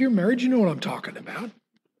 guys, if you're married, you know what I'm talking about.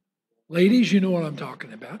 Ladies, you know what I'm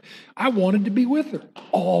talking about. I wanted to be with her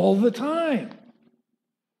all the time.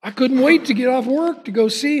 I couldn't wait to get off work to go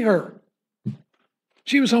see her.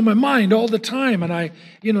 She was on my mind all the time, and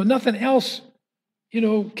nothing else,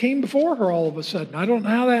 came before her all of a sudden. I don't know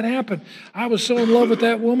how that happened. I was so in love with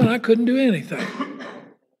that woman, I couldn't do anything.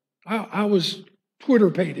 I was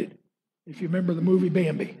Twitter-pated, if you remember the movie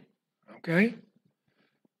Bambi, okay?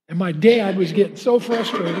 And my dad was getting so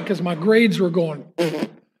frustrated because my grades were going,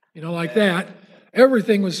 like that.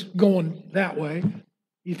 Everything was going that way.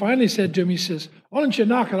 He finally said to me, he says, "Why don't you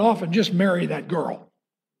knock it off and just marry that girl?"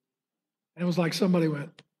 And it was like somebody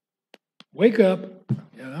went, "Wake up,"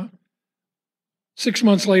 6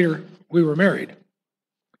 months later, we were married.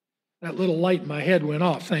 That little light in my head went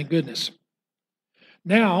off, thank goodness.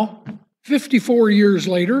 Now, 54 years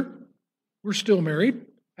later, we're still married,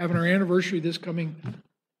 having our anniversary this coming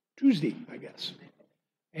Tuesday, I guess.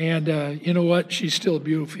 And you know what? She's still a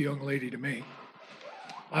beautiful young lady to me.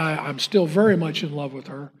 I'm still very much in love with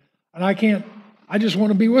her. And I just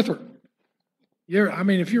want to be with her.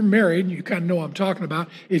 If you're married, you kind of know what I'm talking about.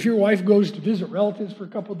 If your wife goes to visit relatives for a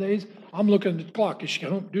couple of days, I'm looking at the clock. Is she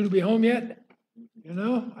due to be home yet? I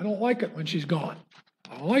don't like it when she's gone.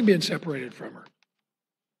 I don't like being separated from her.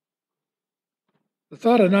 The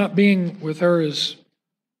thought of not being with her is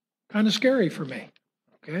kind of scary for me,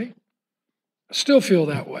 okay? I still feel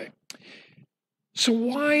that way. So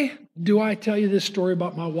why do I tell you this story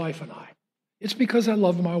about my wife and I? It's because I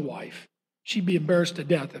love my wife. She'd be embarrassed to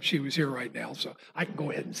death if she was here right now, so I can go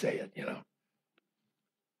ahead and say it,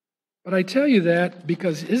 But I tell you that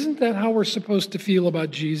because isn't that how we're supposed to feel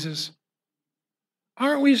about Jesus?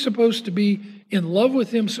 Aren't we supposed to be in love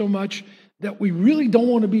with him so much that we really don't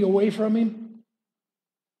want to be away from him?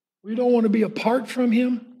 We don't want to be apart from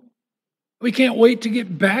him. We can't wait to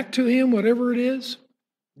get back to him, whatever it is.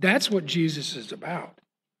 That's what Jesus is about.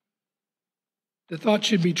 The thought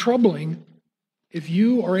should be troubling if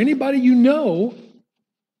you or anybody you know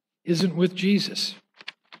isn't with Jesus.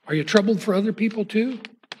 Are you troubled for other people too?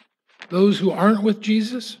 Those who aren't with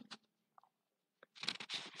Jesus?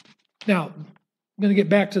 Now, I'm going to get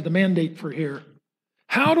back to the mandate for here.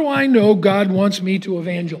 How do I know God wants me to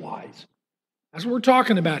evangelize? That's what we're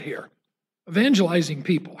talking about here. Evangelizing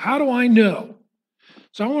people. How do I know?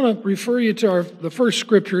 So I want to refer you to the first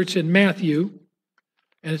scripture. It's in Matthew,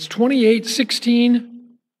 and it's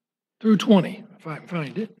 28:16 through 20, if I can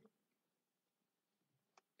find it.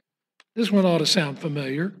 This one ought to sound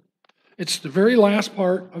familiar. It's the very last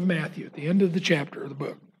part of Matthew, at the end of the chapter of the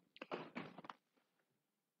book.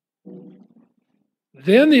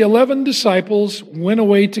 Then the 11 disciples went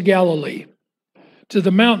away to Galilee, to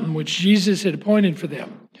the mountain which Jesus had appointed for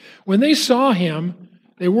them. When they saw him,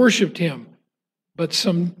 they worshiped him, but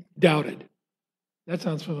some doubted. That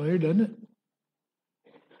sounds familiar, doesn't it?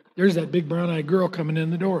 There's that big brown-eyed girl coming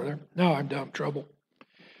in the door there. Now I'm down trouble.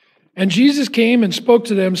 And Jesus came and spoke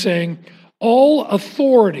to them, saying, "All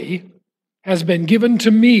authority has been given to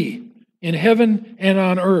me in heaven and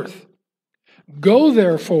on earth. Go,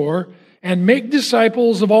 therefore, and make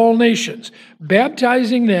disciples of all nations,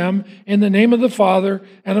 baptizing them in the name of the Father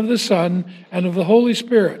and of the Son and of the Holy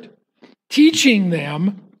Spirit, teaching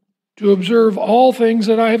them to observe all things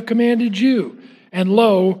that I have commanded you. And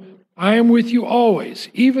lo, I am with you always,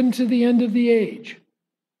 even to the end of the age."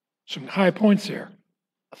 Some high points there.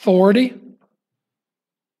 Authority,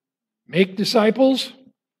 make disciples,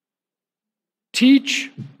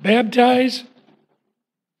 teach, baptize,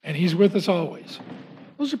 and He's with us always.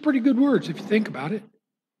 Those are pretty good words if you think about it.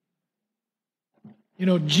 You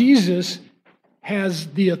know, Jesus has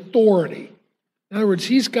the authority. In other words,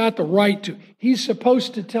 He's got the right to. He's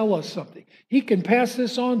supposed to tell us something. He can pass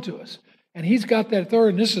this on to us. And He's got that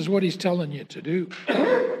authority, and this is what He's telling you to do.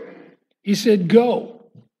 He said, go.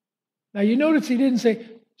 Now, you notice He didn't say,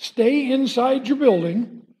 stay inside your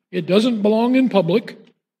building. It doesn't belong in public.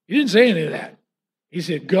 He didn't say any of that. He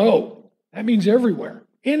said, go. That means everywhere,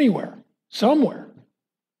 anywhere, somewhere.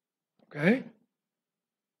 Okay?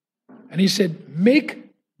 And He said, make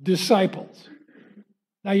disciples.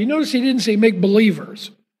 Now, you notice He didn't say make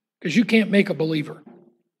believers, because you can't make a believer.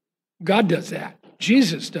 God does that.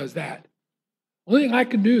 Jesus does that. The only thing I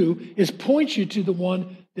can do is point you to the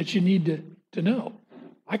one that you need to know.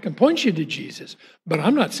 I can point you to Jesus, but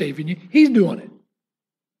I'm not saving you. He's doing it.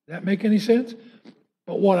 Does that make any sense?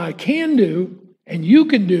 But what I can do, and you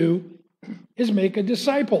can do, is make a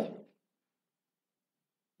disciple.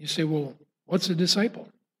 You say, well, what's a disciple?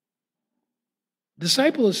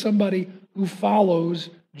 Disciple is somebody who follows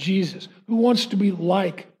Jesus, who wants to be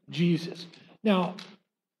like Jesus. Now,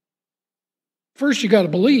 first you got to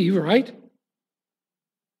believe, right?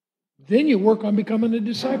 Then you work on becoming a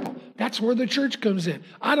disciple. That's where the church comes in.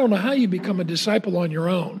 I don't know how you become a disciple on your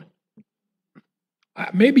own.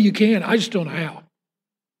 Maybe you can. I just don't know how.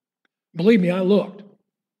 Believe me, I looked.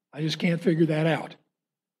 I just can't figure that out.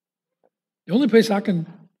 The only place I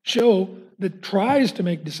can show that tries to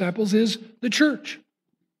make disciples is the church.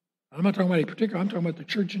 I'm not talking about a particular, I'm talking about the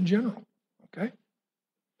church in general. Okay?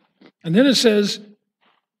 And then it says,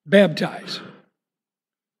 baptize.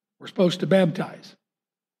 We're supposed to baptize.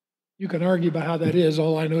 You can argue about how that is.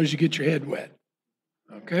 All I know is you get your head wet.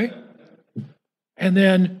 Okay? And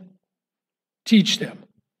then teach them.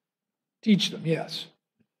 Teach them, yes.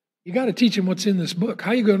 You got to teach them what's in this book.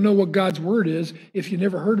 How are you going to know what God's word is if you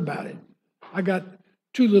never heard about it? I got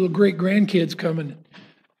 2 little great-grandkids coming.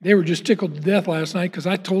 They were just tickled to death last night because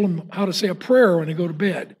I told them how to say a prayer when they go to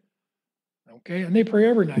bed. Okay? And they pray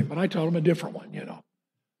every night, but I taught them a different one, you know.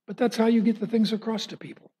 But that's how you get the things across to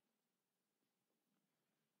people.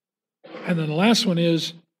 And then the last one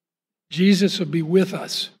is, Jesus will be with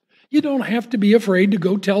us. You don't have to be afraid to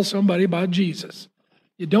go tell somebody about Jesus.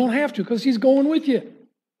 You don't have to, because He's going with you.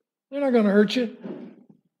 They're not going to hurt you.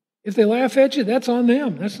 If they laugh at you, that's on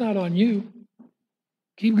them. That's not on you.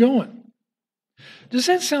 Keep going. Does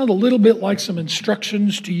that sound a little bit like some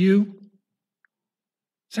instructions to you?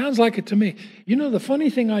 Sounds like it to me. You know, the funny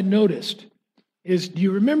thing I noticed is, do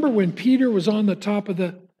you remember when Peter was on the top of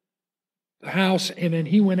the house and then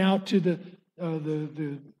he went out to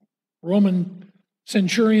the Roman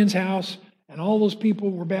centurion's house and all those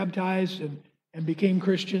people were baptized and became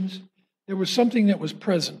Christians? There was something that was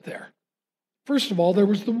present there. First of all, there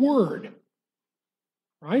was the Word,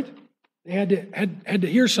 right? They had to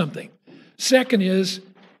hear something. Second is,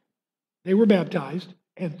 they were baptized.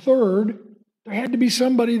 And third, there had to be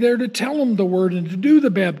somebody there to tell them the Word and to do the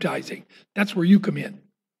baptizing. That's where you come in.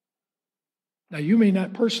 Now, you may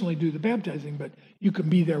not personally do the baptizing, but you can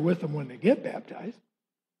be there with them when they get baptized.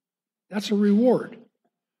 That's a reward.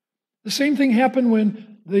 The same thing happened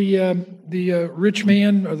when the rich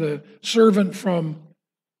man or the servant from,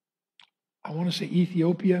 I want to say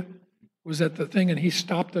Ethiopia, was at the thing, and he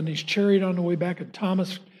stopped on his chariot on the way back, and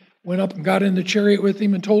Thomas went up and got in the chariot with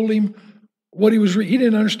him and told him what he was reading. He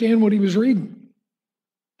didn't understand what he was reading.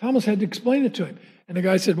 Thomas had to explain it to him. And the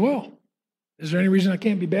guy said, well, is there any reason I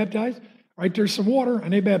can't be baptized? Right there's some water,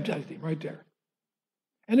 and they baptized him right there.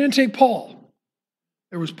 And then take Paul.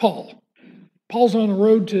 There was Paul. Paul's on the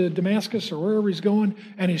road to Damascus or wherever he's going,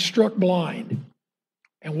 and he's struck blind.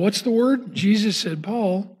 And what's the word? Jesus said,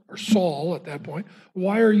 Paul, or Saul at that point,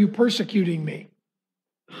 why are you persecuting me?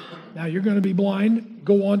 Now you're going to be blind,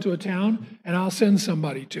 go on to a town, and I'll send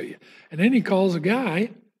somebody to you. And then he calls a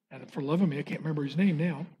guy, and for love of me, I can't remember his name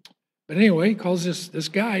now. But anyway, he calls this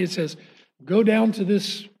guy, and says, go down to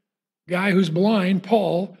this guy who's blind,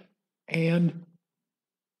 Paul, and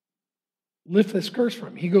lift this curse from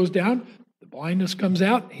him. He goes down, the blindness comes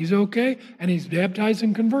out, he's okay, and he's baptized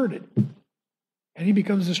and converted. And he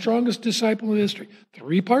becomes the strongest disciple in history.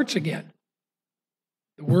 3 parts again.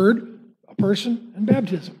 The Word, a person, and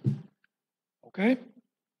baptism. Okay?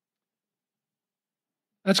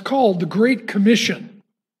 That's called the Great Commission.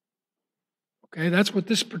 Okay, that's what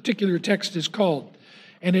this particular text is called.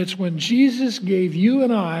 And it's when Jesus gave you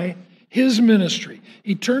and I His ministry.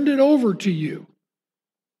 He turned it over to you.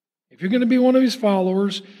 If you're going to be one of His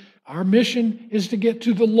followers, our mission is to get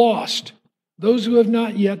to the lost, those who have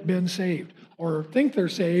not yet been saved, or think they're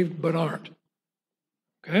saved but aren't.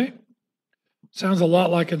 Okay? Sounds a lot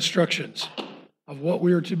like instructions of what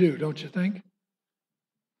we are to do, don't you think?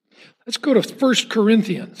 Let's go to 1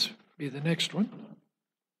 Corinthians, be the next one.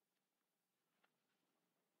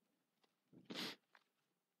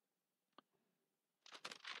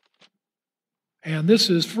 And this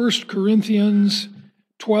is 1 Corinthians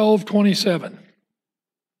 12:27.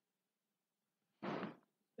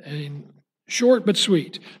 And short but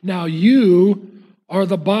sweet. Now you are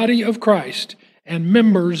the body of Christ and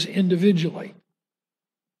members individually.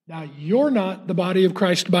 Now you're not the body of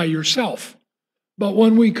Christ by yourself. But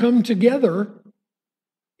when we come together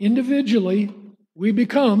individually, we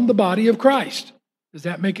become the body of Christ. Does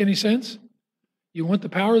that make any sense? You want the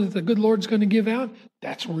power that the good Lord's going to give out?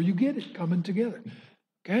 That's where you get it, coming together.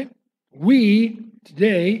 Okay? We,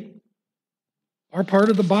 today, are part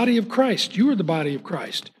of the body of Christ. You are the body of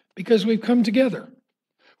Christ because we've come together.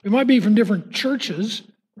 We might be from different churches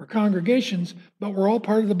or congregations, but we're all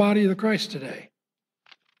part of the body of the Christ today.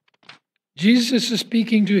 Jesus is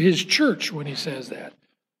speaking to his church when he says that.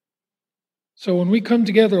 So when we come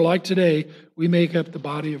together like today, we make up the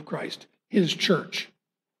body of Christ, his church.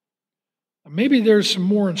 Maybe there's some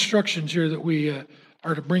more instructions here that we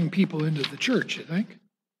are to bring people into the church, you think?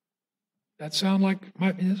 That sound like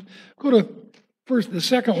might be this? Go to first, the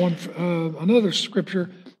second one, another scripture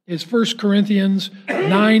is 1 Corinthians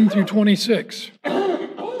 9 through 26.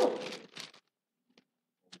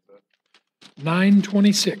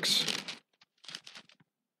 9:26.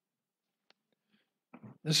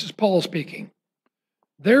 This is Paul speaking.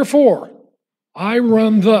 Therefore, I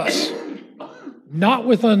run thus, not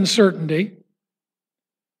with uncertainty.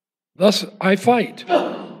 Thus I fight,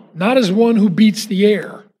 not as one who beats the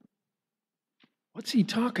air. What's he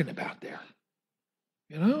talking about there?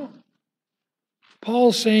 You know?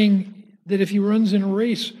 Paul's saying that if he runs in a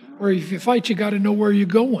race, or if you fight, you got to know where you're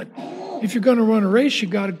going. If you're going to run a race, you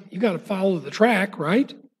got to follow the track,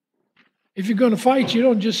 right? If you're going to fight, you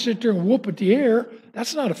don't just sit there and whoop at the air.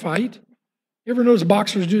 That's not a fight. You ever notice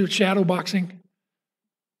boxers do shadow boxing?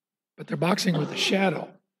 But they're boxing with a shadow,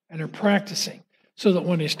 and they're practicing so that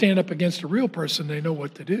when they stand up against a real person, they know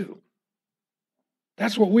what to do.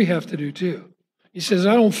 That's what we have to do too. He says,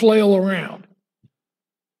 I don't flail around.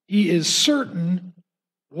 He is certain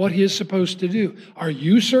what he is supposed to do. Are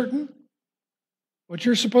you certain what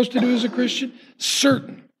you're supposed to do as a Christian?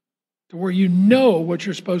 Certain to where you know what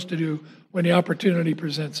you're supposed to do when the opportunity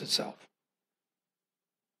presents itself.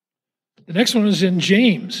 The next one is in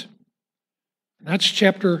James. And that's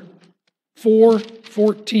chapter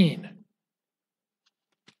 4:14.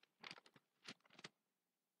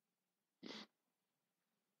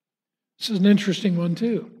 This is an interesting one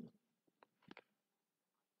too.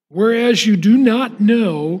 Whereas you do not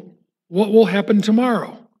know what will happen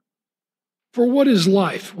tomorrow. For what is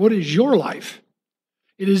life? What is your life?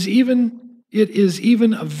 It is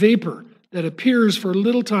even a vapor that appears for a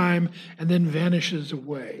little time and then vanishes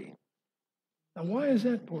away. Now, why is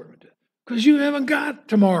that important? Because you haven't got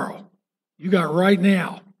tomorrow. You got right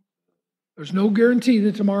now. There's no guarantee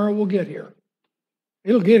that tomorrow will get here.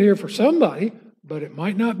 It'll get here for somebody, but it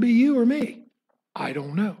might not be you or me. I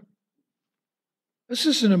don't know. This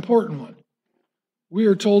is an important one. We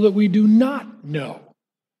are told that we do not know.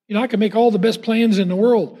 You know, I can make all the best plans in the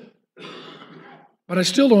world, but I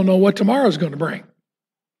still don't know what tomorrow is going to bring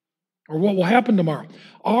or what will happen tomorrow.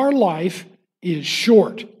 Our life is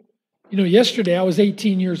short. You know, yesterday I was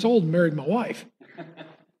 18 years old and married my wife.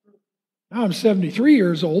 Now I'm 73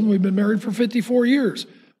 years old and we've been married for 54 years.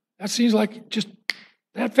 That seems like just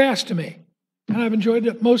that fast to me. And I've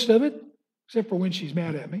enjoyed most of it, except for when she's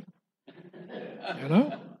mad at me. You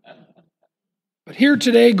know? But here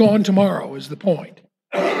today, gone tomorrow is the point.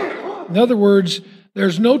 In other words,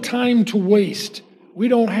 there's no time to waste. We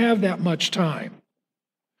don't have that much time.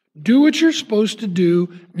 Do what you're supposed to do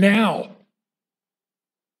now.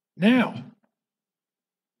 Now.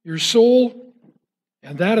 Your soul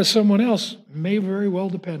and that of someone else may very well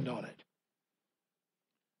depend on it.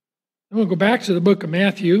 I'm going to go back to the book of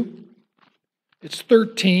Matthew. It's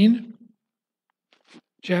 13,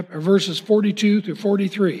 verses 42 through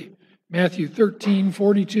 43. Matthew 13,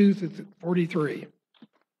 42 through 43.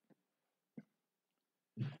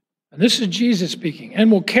 And this is Jesus speaking.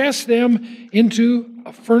 And will cast them into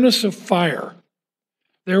a furnace of fire.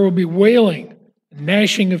 There will be wailing and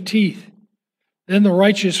gnashing of teeth. Then the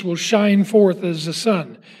righteous will shine forth as the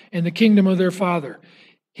sun in the kingdom of their Father.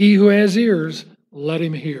 He who has ears, let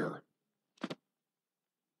him hear.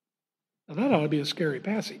 Now that ought to be a scary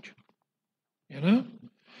passage. You know?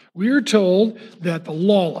 We are told that the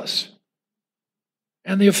lawless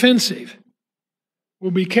and the offensive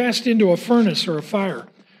will be cast into a furnace or a fire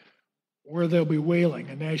where there'll be wailing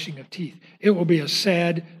and gnashing of teeth. It will be a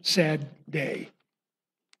sad, sad day.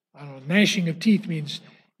 I don't know, gnashing of teeth means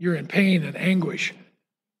you're in pain and anguish.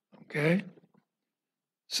 Okay?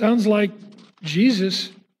 Sounds like Jesus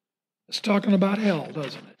is talking about hell,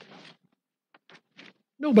 doesn't it?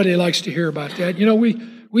 Nobody likes to hear about that. You know,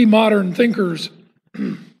 we modern thinkers,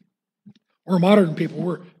 we're modern people,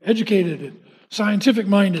 we're educated and scientific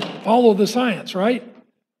minded, follow the science, right?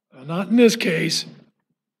 Not in this case.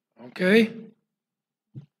 Okay?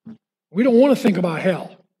 We don't want to think about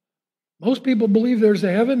hell. Most people believe there's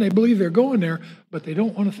a heaven, they believe they're going there, but they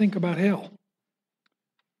don't want to think about hell.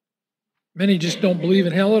 Many just don't believe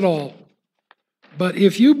in hell at all. But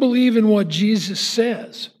if you believe in what Jesus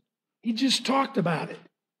says, he just talked about it.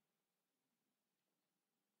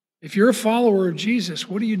 If you're a follower of Jesus,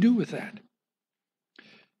 what do you do with that?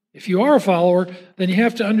 If you are a follower, then you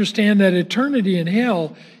have to understand that eternity in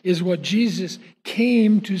hell is what Jesus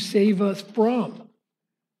came to save us from.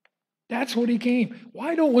 That's what he came.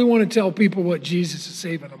 Why don't we want to tell people what Jesus is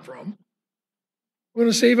saving them from? We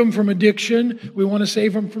want to save them from addiction. We want to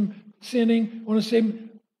save them from sinning. We want to save them.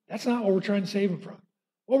 That's not what we're trying to save them from.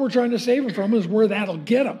 What we're trying to save them from is where that'll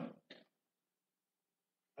get them.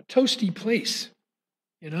 A toasty place,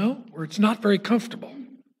 you know, where it's not very comfortable.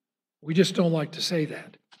 We just don't like to say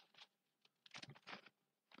that.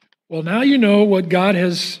 Well, now you know what God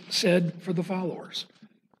has said for the followers.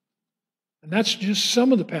 And that's just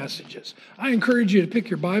some of the passages. I encourage you to pick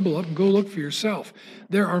your Bible up and go look for yourself.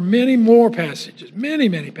 There are many more passages, many,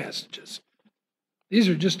 many passages. These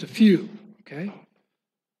are just a few, okay?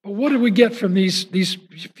 But what do we get from these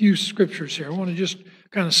few scriptures here? I want to just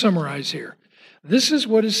kind of summarize here. This is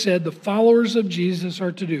what is said the followers of Jesus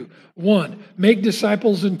are to do. 1, make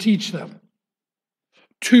disciples and teach them.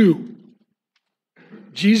 2,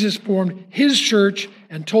 Jesus formed his church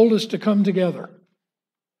and told us to come together.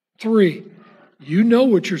 3, you know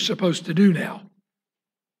what you're supposed to do now.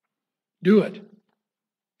 Do it.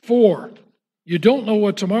 4, you don't know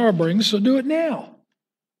what tomorrow brings, so do it now.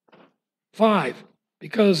 5,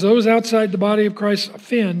 because those outside the body of Christ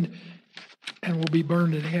offend and will be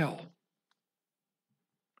burned in hell.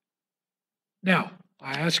 Now,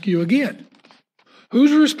 I ask you again,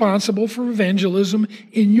 who's responsible for evangelism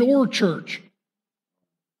in your church?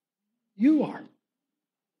 You are.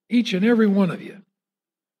 Each and every one of you.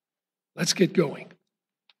 Let's get going.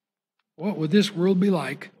 What would this world be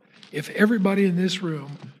like if everybody in this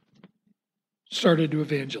room started to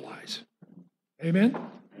evangelize? Amen?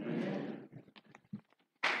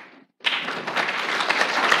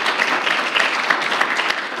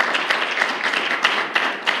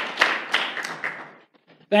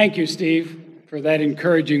 Thank you, Steve, for that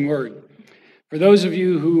encouraging word. For those of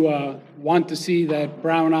you who want to see that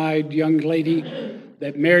brown-eyed young lady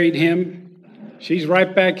that married him, she's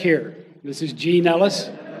right back here. This is Jean Ellis.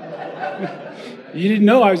 You didn't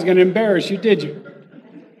know I was going to embarrass you, did you?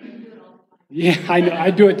 Yeah, I know.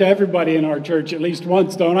 I do it to everybody in our church at least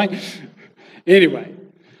once, don't I? Anyway,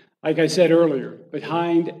 like I said earlier,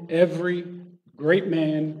 behind every great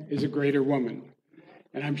man is a greater woman.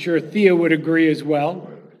 And I'm sure Theo would agree as well,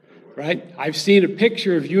 right? I've seen a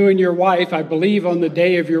picture of you and your wife, I believe, on the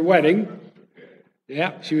day of your wedding.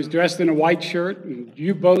 Yeah, she was dressed in a white shirt, and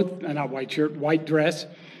you both, not white shirt, white dress.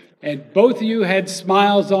 And both of you had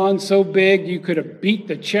smiles on so big you could have beat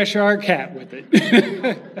the Cheshire Cat with it.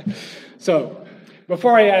 So,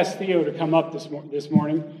 before I ask Theo to come up this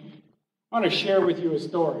morning, I want to share with you a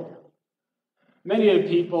story. Many of the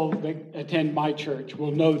people that attend my church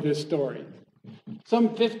will know this story.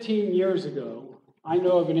 Some 15 years ago, I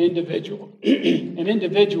know of an individual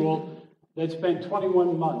that spent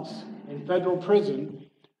 21 months in federal prison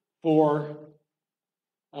for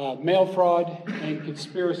mail fraud and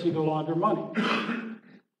conspiracy to launder money.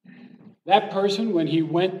 That person, when he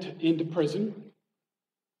went into prison,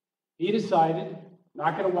 he decided,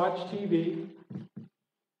 not going to watch TV,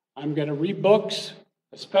 I'm going to read books,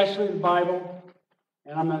 especially the Bible,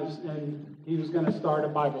 and he was going to start a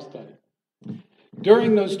Bible study.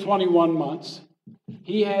 During those 21 months,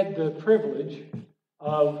 he had the privilege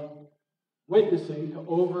of witnessing to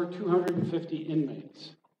over 250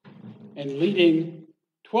 inmates and leading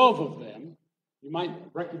 12 of them, you might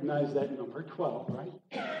recognize that number, 12,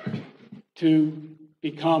 right? To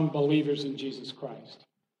become believers in Jesus Christ.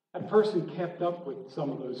 That person kept up with some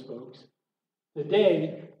of those folks.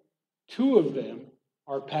 Today, 2 of them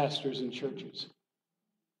are pastors in churches.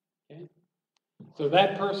 Okay? So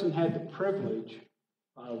that person had the privilege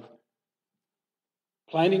of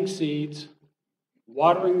planting seeds,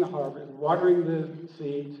 watering the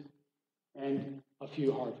seeds, and a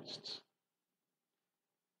few harvests.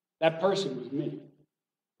 That person was me.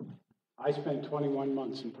 I spent 21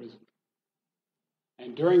 months in prison.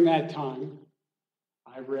 And during that time,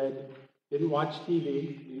 I didn't watch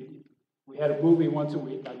TV. We had a movie once a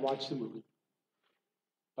week. I'd watch the movie.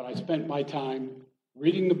 But I spent my time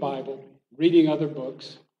reading the Bible, reading other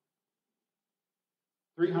books,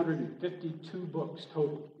 352 books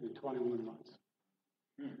total in 21 months,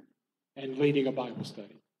 and leading a Bible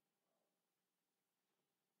study.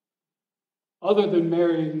 Other than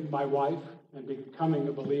marrying my wife and becoming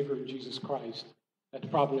a believer in Jesus Christ, that's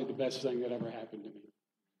probably the best thing that ever happened to me.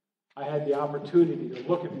 I had the opportunity to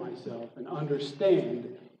look at myself and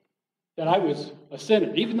understand that I was a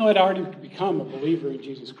sinner. Even though I'd already become a believer in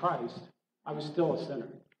Jesus Christ, I was still a sinner.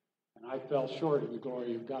 And I fell short of the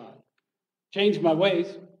glory of God. Changed my ways.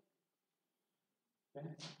 Okay?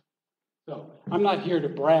 So, I'm not here to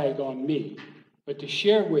brag on me, but to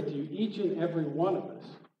share with you, each and every one of us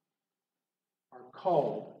are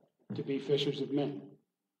called to be fishers of men.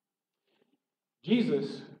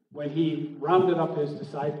 Jesus, when he rounded up his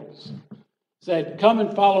disciples, said, "Come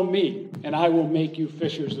and follow me, and I will make you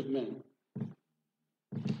fishers of men."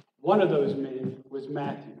 One of those men was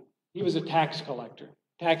Matthew. He was a tax collector.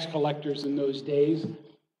 Tax collectors in those days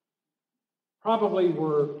probably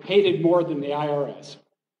were hated more than the IRS.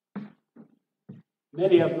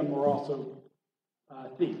 Many of them were also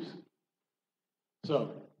thieves.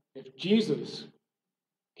 So, if Jesus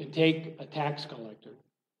can take a tax collector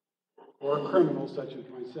or a criminal such as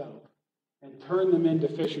myself and turn them into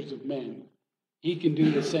fishers of men, he can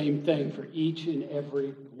do the same thing for each and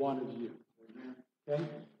every one of you. Okay?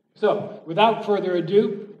 So, without further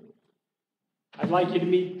ado, I'd like you to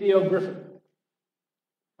meet Theo Griffin.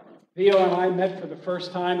 Theo and I met for the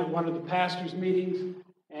first time at one of the pastors' meetings,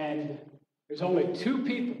 and there's only two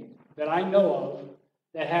people that I know of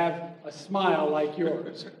that have a smile like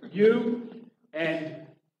yours. You and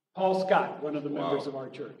Paul Scott, one of the members of our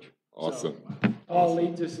church. Awesome. So, Paul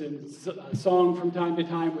leads us in a song from time to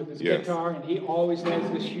time with his Yes. guitar, and he always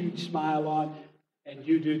has this huge smile on, and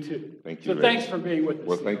you do too. Thank you. So Rich. thanks for being with us.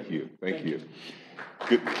 Well, Theo. thank you. Thank you.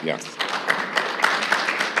 Good. Yes.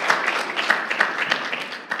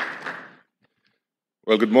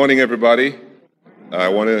 Well, good morning, everybody. I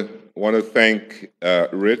want to thank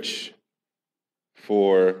Rich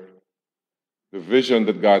for the vision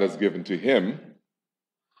that God has given to him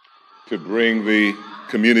to bring the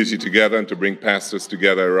community together and to bring pastors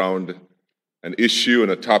together around an issue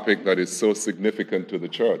and a topic that is so significant to the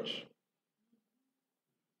church.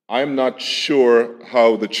 I'm not sure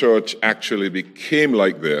how the church actually became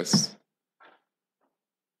like this,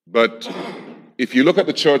 but if you look at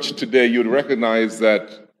the church today, you'd recognize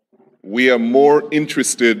that we are more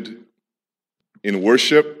interested in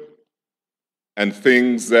worship and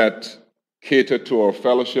things that cater to our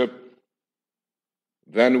fellowship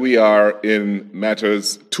than we are in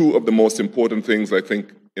matters, two of the most important things, I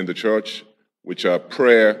think, in the church, which are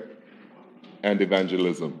prayer and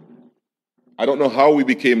evangelism. I don't know how we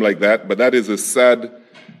became like that, but that is a sad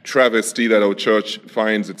travesty that our church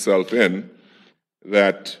finds itself in,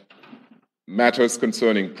 that matters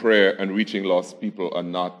concerning prayer and reaching lost people are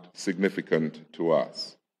not significant to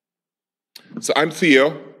us. So I'm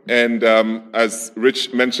Theo, and as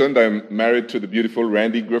Rich mentioned, I'm married to the beautiful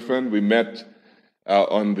Randy Griffin. We met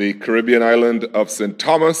on the Caribbean island of St.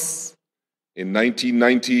 Thomas in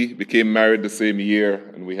 1990, became married the same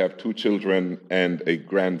year, and we have 2 children and a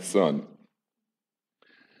grandson.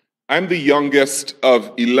 I'm the youngest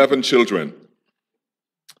of 11 children.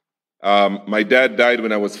 My dad died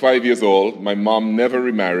when I was 5 years old. My mom never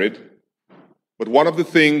remarried. But one of the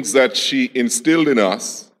things that she instilled in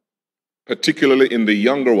us, particularly in the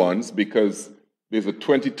younger ones, because there's a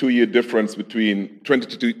 22-year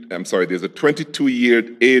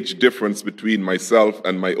age difference between myself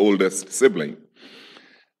and my oldest sibling.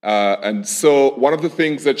 And so one of the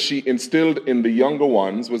things that she instilled in the younger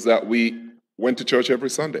ones was that we went to church every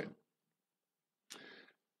Sunday.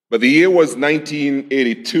 But the year was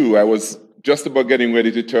 1982. I was just about getting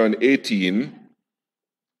ready to turn 18.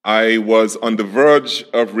 I was on the verge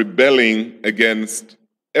of rebelling against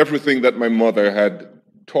everything that my mother had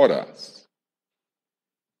taught us.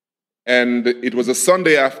 And it was a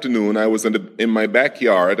Sunday afternoon. I was in my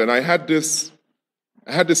backyard, and I had this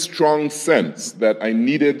strong sense that I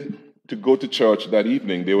needed to go to church that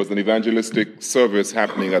evening. There was an evangelistic service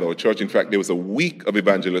happening at our church. In fact, there was a week of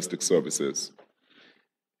evangelistic services.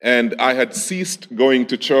 And I had ceased going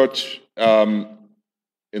to church in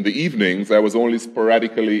the evenings. I was only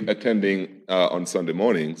sporadically attending on Sunday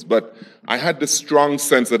mornings. But I had this strong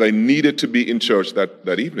sense that I needed to be in church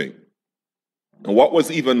that evening. And what was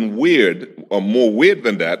even weird, or more weird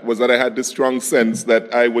than that, was that I had this strong sense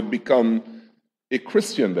that I would become a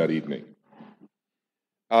Christian that evening.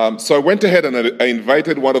 So I went ahead and I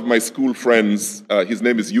invited one of my school friends. His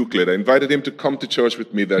name is Euclid. I invited him to come to church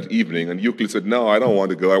with me that evening. And Euclid said, no, I don't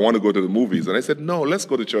want to go. I want to go to the movies. And I said, no, let's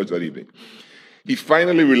go to church that evening. He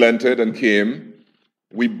finally relented and came.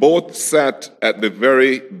 We both sat at the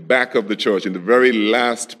very back of the church, in the very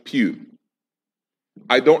last pew.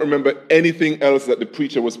 I don't remember anything else that the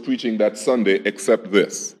preacher was preaching that Sunday except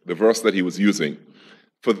this, the verse that he was using.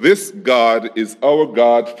 For this God is our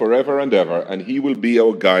God forever and ever, and he will be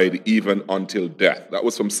our guide even until death. That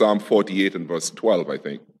was from Psalm 48 and verse 12, I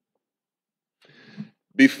think.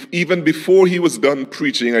 Even before he was done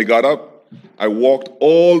preaching, I got up, I walked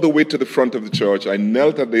all the way to the front of the church, I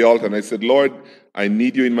knelt at the altar, and I said, Lord, I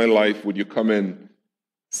need you in my life. Would you come in,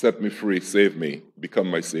 set me free, save me, become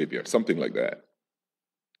my Savior? Something like that.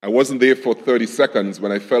 I wasn't there for 30 seconds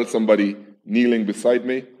when I felt somebody kneeling beside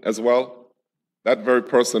me as well. That very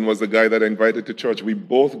person was the guy that I invited to church. We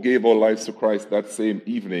both gave our lives to Christ that same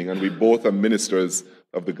evening, and we both are ministers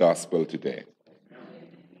of the gospel today.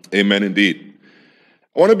 Amen indeed.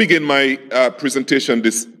 I want to begin my presentation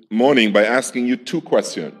this morning by asking you two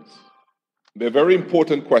questions. They're very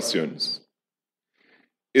important questions.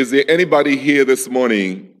 Is there anybody here this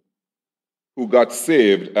morning who got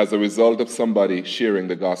saved as a result of somebody sharing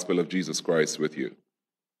the gospel of Jesus Christ with you?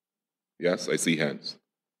 Yes, I see hands.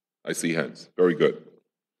 I see hands. Very good.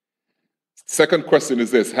 Second question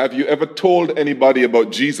is this. Have you ever told anybody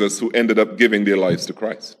about Jesus who ended up giving their lives to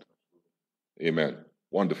Christ? Amen.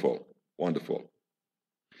 Wonderful. Wonderful.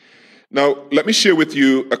 Now, let me share with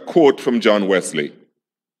you a quote from John Wesley.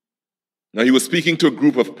 Now, he was speaking to a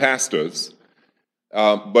group of pastors,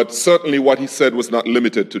 but certainly what he said was not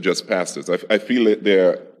limited to just pastors. I feel it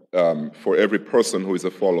there for every person who is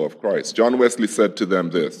a follower of Christ. John Wesley said to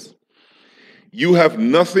them this: you have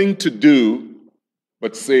nothing to do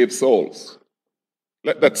but save souls.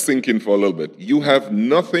 Let that sink in for a little bit. You have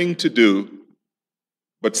nothing to do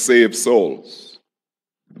but save souls.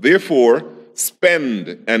 Therefore,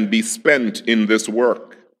 spend and be spent in this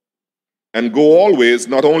work. And go always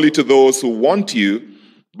not only to those who want you,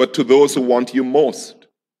 but to those who want you most.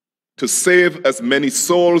 To save as many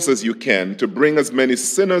souls as you can, to bring as many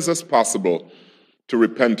sinners as possible to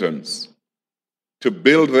repentance, to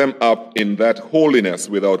build them up in that holiness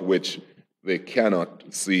without which they cannot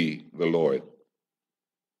see the Lord.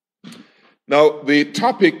 Now, the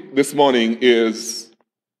topic this morning is,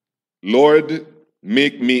 Lord,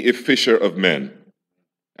 make me a fisher of men.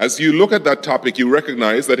 As you look at that topic, you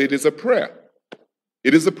recognize that it is a prayer.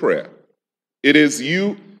 It is a prayer. It is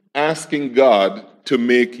you asking God to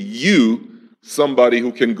make you somebody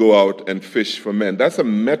who can go out and fish for men. That's a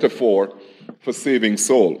metaphor for saving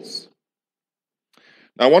souls.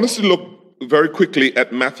 Now, I want us to look very quickly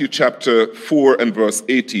at Matthew chapter 4 and verse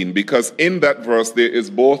 18, because in that verse there is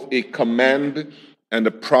both a command and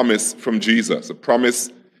a promise from Jesus.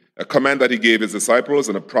 A command that he gave his disciples,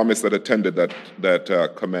 and a promise that attended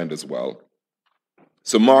that command as well.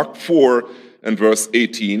 So Mark 4 and verse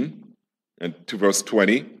 18 and to verse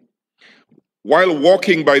 20. While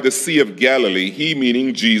walking by the Sea of Galilee, he,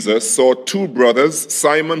 meaning Jesus, saw two brothers,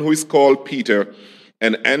 Simon, who is called Peter,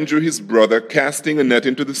 and Andrew his brother, casting a net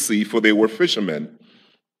into the sea, for they were fishermen.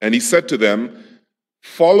 And he said to them,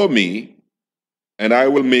 follow me, and I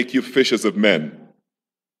will make you fishers of men.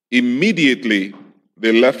 Immediately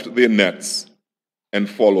they left their nets and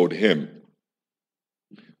followed him.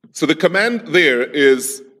 So the command there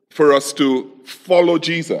is for us to follow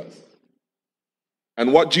Jesus.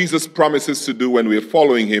 And what Jesus promises to do when we are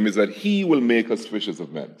following him is that he will make us fishers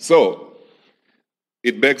of men. So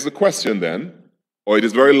it begs the question then, or it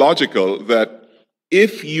is very logical, that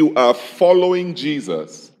if you are following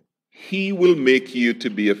Jesus, he will make you to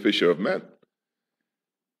be a fisher of men.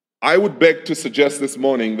 I would beg to suggest this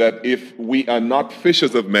morning that if we are not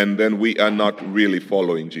fishers of men, then we are not really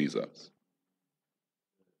following Jesus.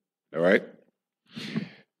 All right?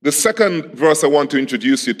 The second verse I want to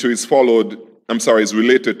introduce you to is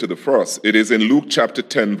related to the first. It is in Luke chapter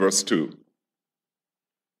 10, verse 2.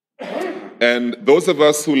 And those of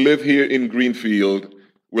us who live here in Greenfield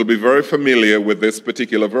will be very familiar with this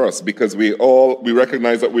particular verse, because we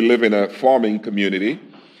recognize that we live in a farming community.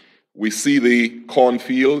 We see the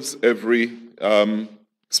cornfields every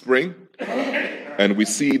spring, and we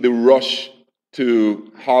see the rush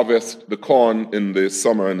to harvest the corn in the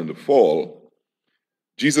summer and in the fall.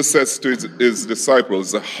 Jesus says to his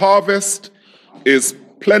disciples, the harvest is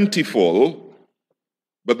plentiful,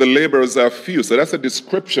 but the laborers are few. So that's a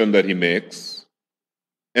description that he makes.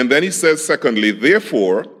 And then he says, secondly,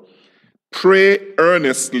 therefore, pray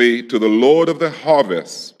earnestly to the Lord of the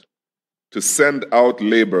harvest to send out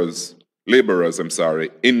laborers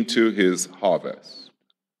into his harvest.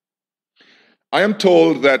 I am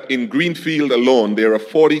told that in Greenfield alone, there are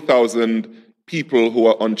 40,000 people who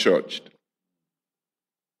are unchurched.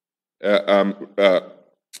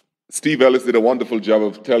 Steve Ellis did a wonderful job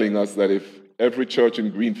of telling us that if every church in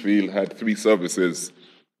Greenfield had 3 services,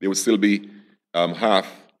 there would still be half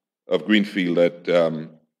of Greenfield that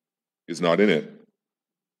is not in it.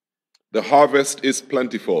 The harvest is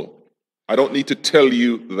plentiful. I don't need to tell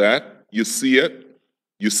you that. You see it.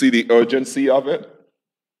 You see the urgency of it.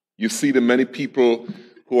 You see the many people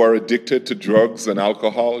who are addicted to drugs and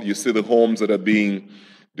alcohol. You see the homes that are being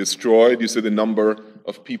destroyed. You see the number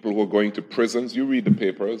of people who are going to prisons. You read the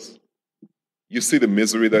papers. You see the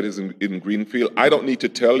misery that is in Greenfield. I don't need to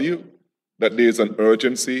tell you that there's an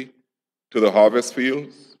urgency to the harvest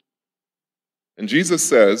fields. And Jesus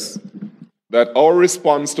says that our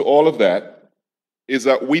response to all of that is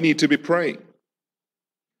that we need to be praying.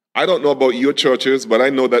 I don't know about your churches, but I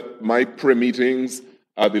know that my prayer meetings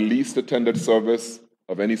are the least attended service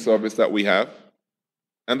of any service that we have.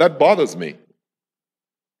 And that bothers me.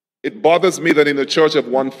 It bothers me that in a church of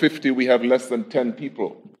 150, we have less than 10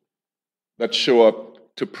 people that show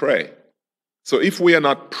up to pray. So if we are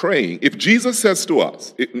not praying, if Jesus says to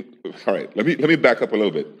us, all right, let me back up a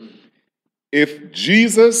little bit. If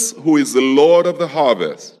Jesus, who is the Lord of the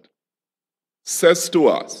harvest, says to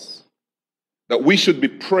us that we should be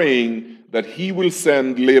praying that he will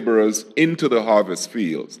send laborers into the harvest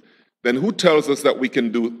fields, then who tells us that we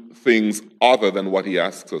can do things other than what he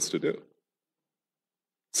asks us to do?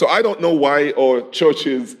 So I don't know why our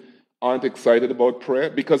churches aren't excited about prayer,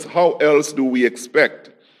 because how else do we expect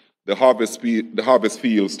the harvest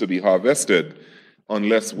fields to be harvested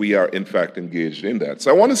unless we are in fact engaged in that?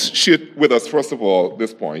 So I want to share with us, first of all,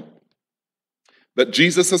 this point, that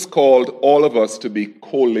Jesus has called all of us to be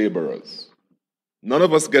co-laborers. None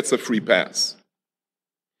of us gets a free pass.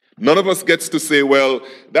 None of us gets to say, well,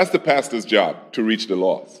 that's the pastor's job to reach the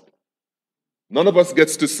lost. None of us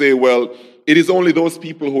gets to say, well, it is only those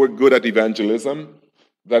people who are good at evangelism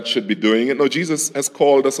that should be doing it. No, Jesus has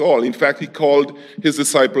called us all. In fact, he called his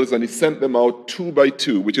disciples and he sent them out 2 by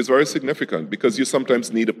 2, which is very significant because you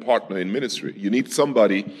sometimes need a partner in ministry. You need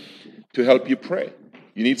somebody to help you pray.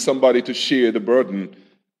 You need somebody to share the burden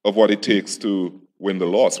of what it takes to win the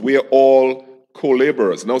lost. We are all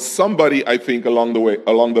co-laborers. Now, somebody, I think, along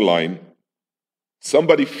the line,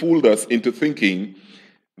 somebody fooled us into thinking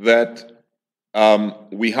that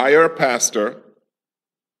we hire a pastor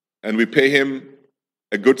and we pay him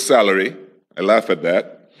a good salary. I laugh at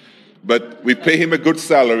that. But we pay him a good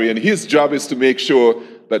salary, and his job is to make sure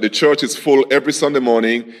that the church is full every Sunday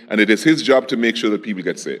morning, and it is his job to make sure that people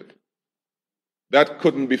get saved. That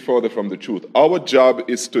couldn't be further from the truth. Our job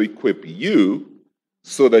is to equip you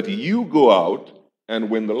so that you go out and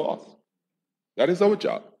win the lost. That is our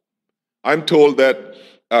job. I'm told that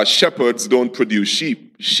shepherds don't produce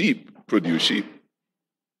sheep. Sheep produce sheep.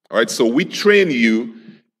 All right, so we train you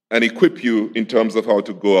and equip you in terms of how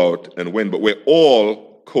to go out and win, but we're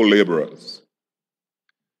all co-laborers.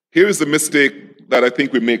 Here is the mistake that I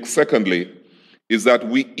think we make, secondly, is that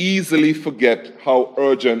we easily forget how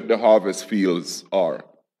urgent the harvest fields are.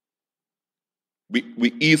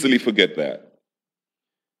 We easily forget that.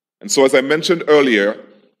 And so, as I mentioned earlier,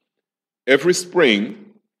 every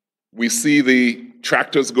spring we see the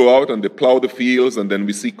tractors go out and they plow the fields, and then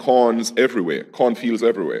we see cornfields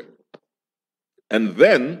everywhere. And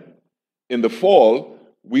then, in the fall,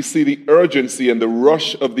 we see the urgency and the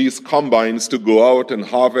rush of these combines to go out and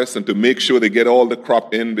harvest and to make sure they get all the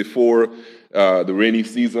crop in before the rainy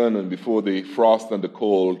season and before the frost and the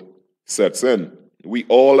cold sets in. We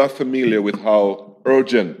all are familiar with how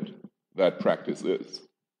urgent that practice is.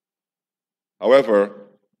 However,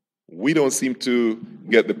 we don't seem to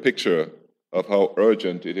get the picture of how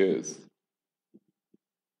urgent it is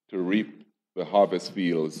to reap the harvest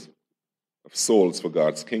fields of souls for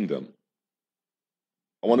God's kingdom.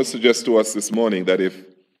 I want to suggest to us this morning that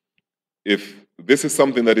if this is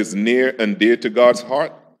something that is near and dear to God's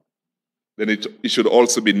heart, then it should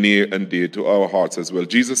also be near and dear to our hearts as well.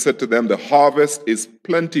 Jesus said to them, the harvest is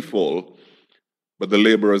plentiful, but the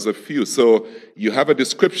laborers are few. So you have a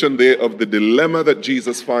description there of the dilemma that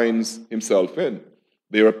Jesus finds himself in.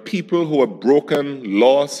 There are people who are broken,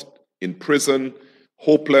 lost, in prison,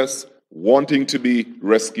 hopeless, wanting to be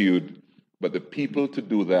rescued, but the people to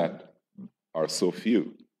do that are so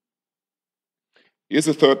few. Here's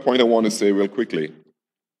the third point I want to say real quickly.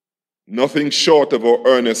 Nothing short of our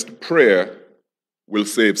earnest prayer will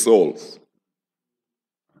save souls.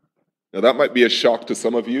 Now that might be a shock to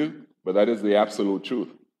some of you, but that is the absolute truth.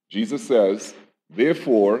 Jesus says,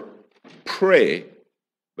 therefore, pray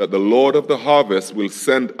that the Lord of the harvest will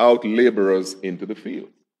send out laborers into the field.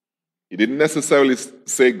 He didn't necessarily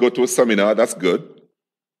say go to a seminar, that's good.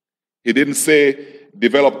 He didn't say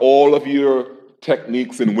develop all of your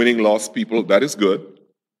techniques in winning lost people, that is good.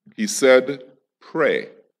 He said pray.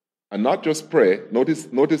 And not just pray, notice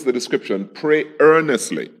the description, pray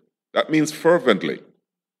earnestly. That means fervently.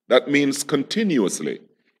 That means continuously.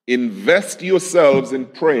 Invest yourselves in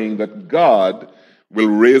praying that God will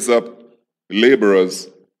raise up laborers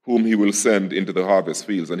whom he will send into the harvest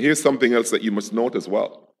fields. And here's something else that you must note as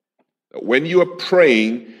well. When you are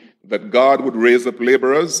praying that God would raise up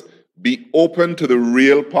laborers, be open to the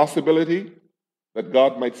real possibility that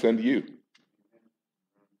God might send you.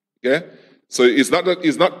 Okay? So it's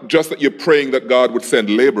not just that you're praying that God would send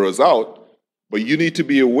laborers out, but you need to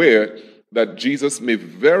be aware that Jesus may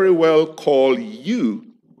very well call you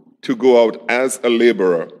to go out as a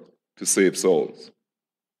laborer to save souls.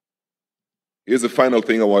 Here's the final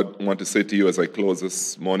thing I want to say to you as I close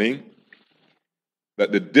this morning,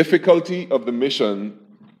 that the difficulty of the mission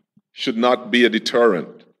should not be a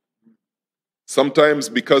deterrent. Sometimes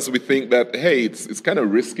because we think that, hey, it's kind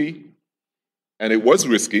of risky, and it was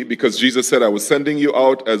risky because Jesus said, I was sending you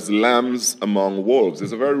out as lambs among wolves.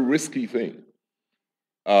 It's a very risky thing.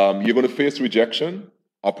 You're going to face rejection,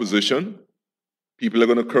 opposition. People are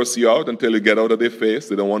going to curse you out until you get out of their face.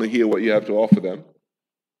 They don't want to hear what you have to offer them.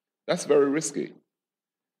 That's very risky.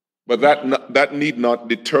 But that need not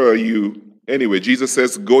deter you anyway. Jesus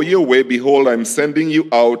says, go your way. Behold, I'm sending you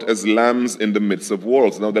out as lambs in the midst of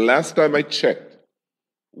wolves. Now, the last time I checked,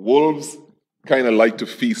 wolves kind of like to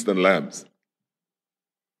feast on lambs.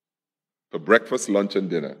 For breakfast, lunch, and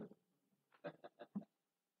dinner.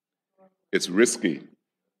 It's risky.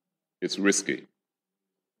 It's risky.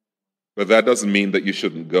 But that doesn't mean that you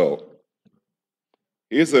shouldn't go.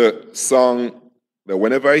 Here's a song that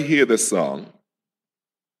whenever I hear this song,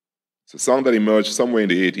 it's a song that emerged somewhere in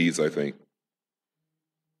the 80s, I think.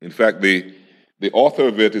 In fact, the author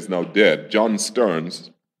of it is now dead, John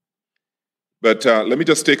Stearns. But let me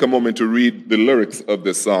just take a moment to read the lyrics of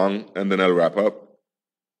this song, and then I'll wrap up.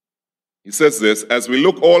 He says this, as we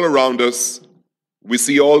look all around us, we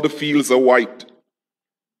see all the fields are white.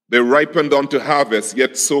 They're ripened unto harvest,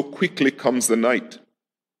 yet so quickly comes the night.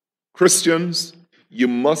 Christians, you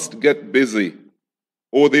must get busy.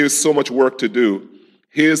 Oh, there's so much work to do.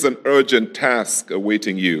 Here's an urgent task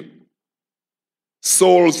awaiting you.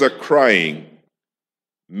 Souls are crying.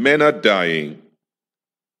 Men are dying.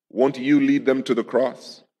 Won't you lead them to the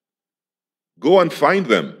cross? Go and find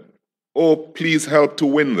them. Oh, please help to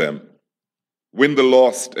win them. Win the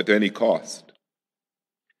lost at any cost.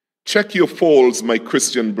 Check your folds, my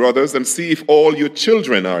Christian brothers, and see if all your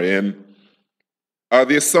children are in. Are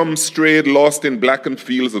there some strayed, lost in blackened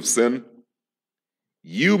fields of sin?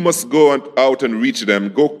 You must go out and reach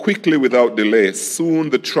them. Go quickly without delay.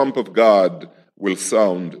 Soon the trump of God will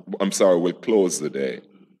close the day.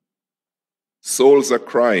 Souls are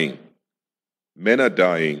crying. Men are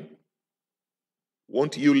dying.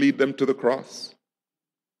 Won't you lead them to the cross?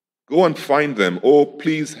 Go and find them. Oh,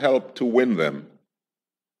 please help to win them.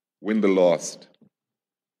 Win the lost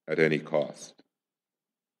at any cost.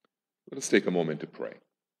 Let us take a moment to pray.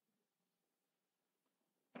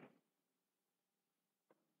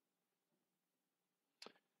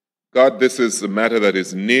 God, this is a matter that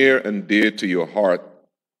is near and dear to your heart,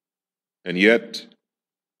 and yet,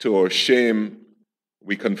 to our shame,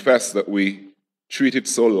 we confess that we treat it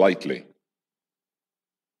so lightly.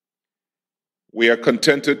 We are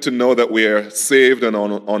contented to know that we are saved and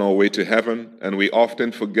on our way to heaven, and we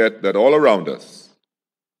often forget that all around us,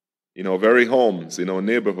 in our very homes, in our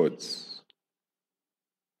neighborhoods,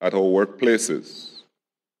 at our workplaces,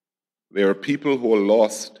 there are people who are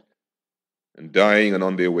lost and dying and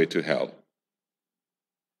on their way to hell.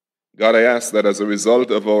 God, I ask that as a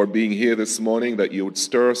result of our being here this morning, that you would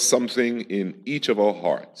stir something in each of our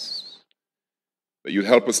hearts, that you'd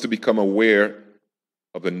help us to become aware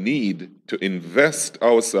of the need to invest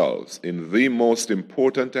ourselves in the most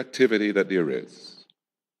important activity that there is,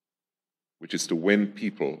 which is to win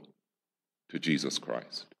people to Jesus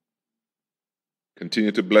Christ.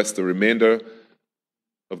 Continue to bless the remainder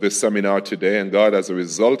of this seminar today, and God, as a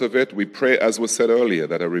result of it, we pray, as was said earlier,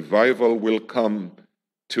 that a revival will come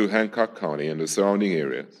to Hancock County and the surrounding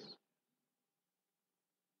areas.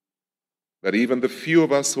 That even the few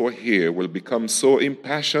of us who are here will become so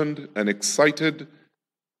impassioned and excited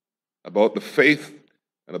about the faith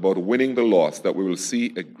and about winning the lost that we will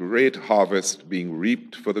see a great harvest being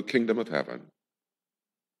reaped for the kingdom of heaven.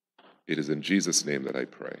 It is in Jesus' name that I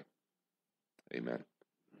pray. Amen.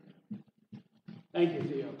 Thank you,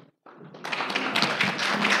 Theo.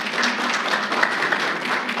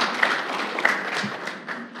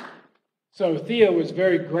 So Theo was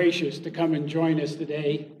very gracious to come and join us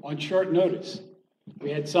today on short notice. We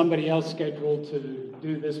had somebody else scheduled to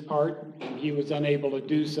do this part, and he was unable to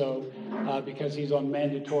do so because he's on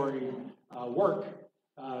mandatory work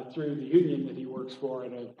through the union that he works for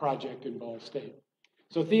at a project in Ball State.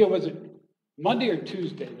 So Theo, was it Monday or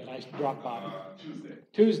Tuesday that I dropped by?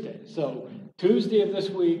 Tuesday. So Tuesday of this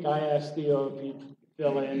week, I asked Theo if he'd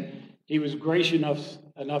fill in. He was gracious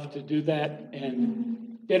enough to do that and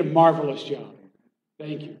did a marvelous job.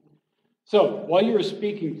 Thank you. So while you were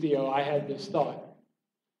speaking, Theo, I had this thought.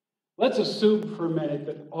 Let's assume for a minute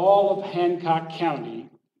that all of Hancock County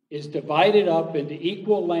is divided up into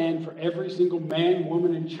equal land for every single man,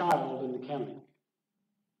 woman, and child in the county.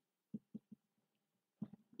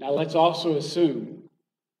 Now let's also assume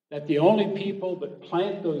that the only people that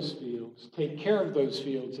plant those fields, take care of those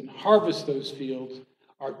fields, and harvest those fields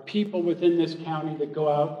are people within this county that go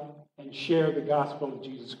out and share the gospel of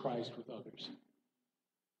Jesus Christ with others.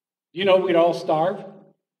 You know, we'd all starve.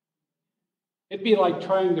 It'd be like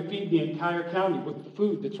trying to feed the entire county with the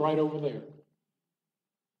food that's right over there.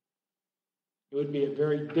 It would be a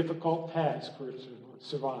very difficult task for us to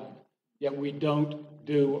survive. Yet we don't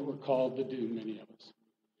do what we're called to do, many of us.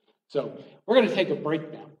 So we're going to take a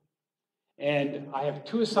break now. And I have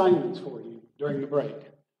 2 assignments for you during the break.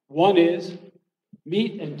 One is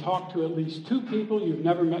meet and talk to at least 2 people you've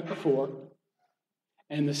never met before.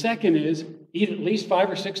 And the second is eat at least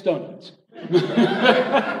 5 or 6 donuts.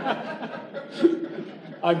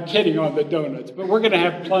 I'm kidding on the donuts, but we're going to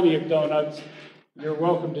have plenty of donuts. You're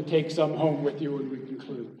welcome to take some home with you when we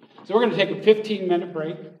conclude. So we're going to take a 15-minute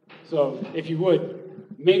break. So if you would,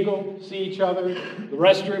 mingle, see each other. The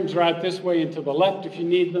restrooms are out this way and to the left if you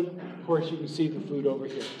need them. Of course, you can see the food over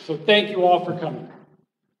here. So thank you all for coming.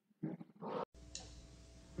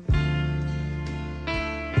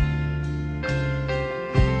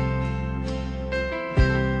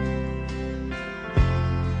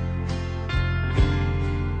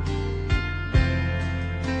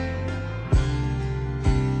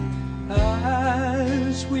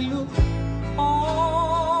 As we look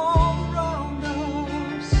all around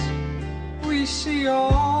us, we see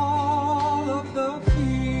all of the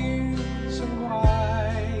fields of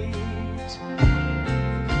white.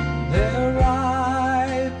 They're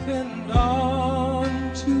ripened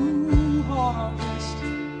unto harvest,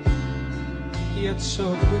 yet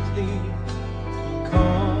so quickly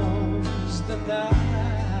comes the night.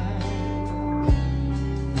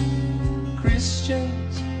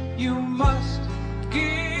 Christians, you must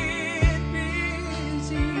get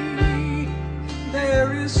busy.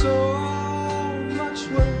 There is so much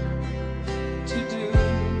work to do.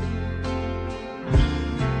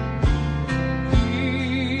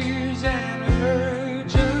 Here's an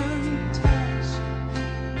urgent task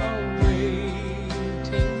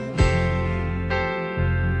awaiting you.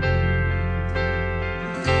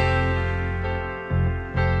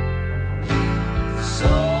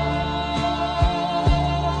 Souls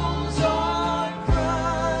are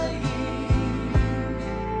crying,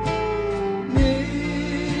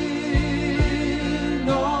 men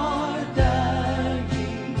are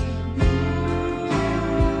dying.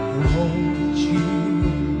 Won't you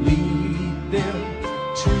lead them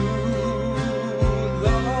to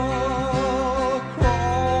the cross?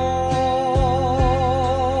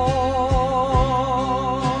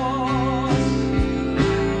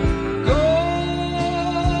 Go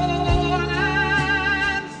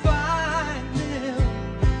and find them.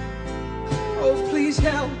 Oh, please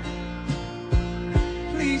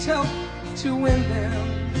help to win them.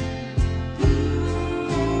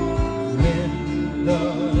 Win the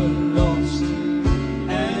lost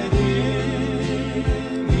at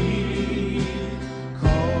any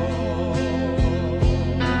cost.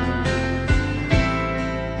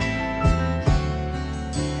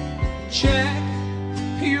 Check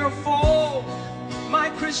your fold, my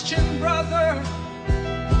Christian brother,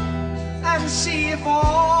 and see if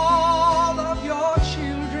all of your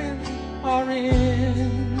children are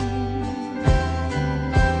in.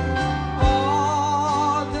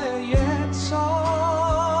 Are there yet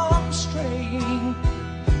some straying,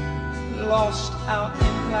 lost out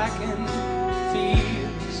in blackened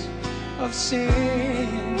fields of sin?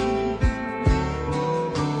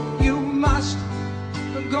 You must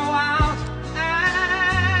go out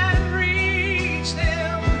and reach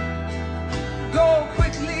them. Go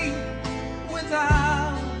quickly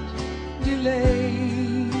without delay.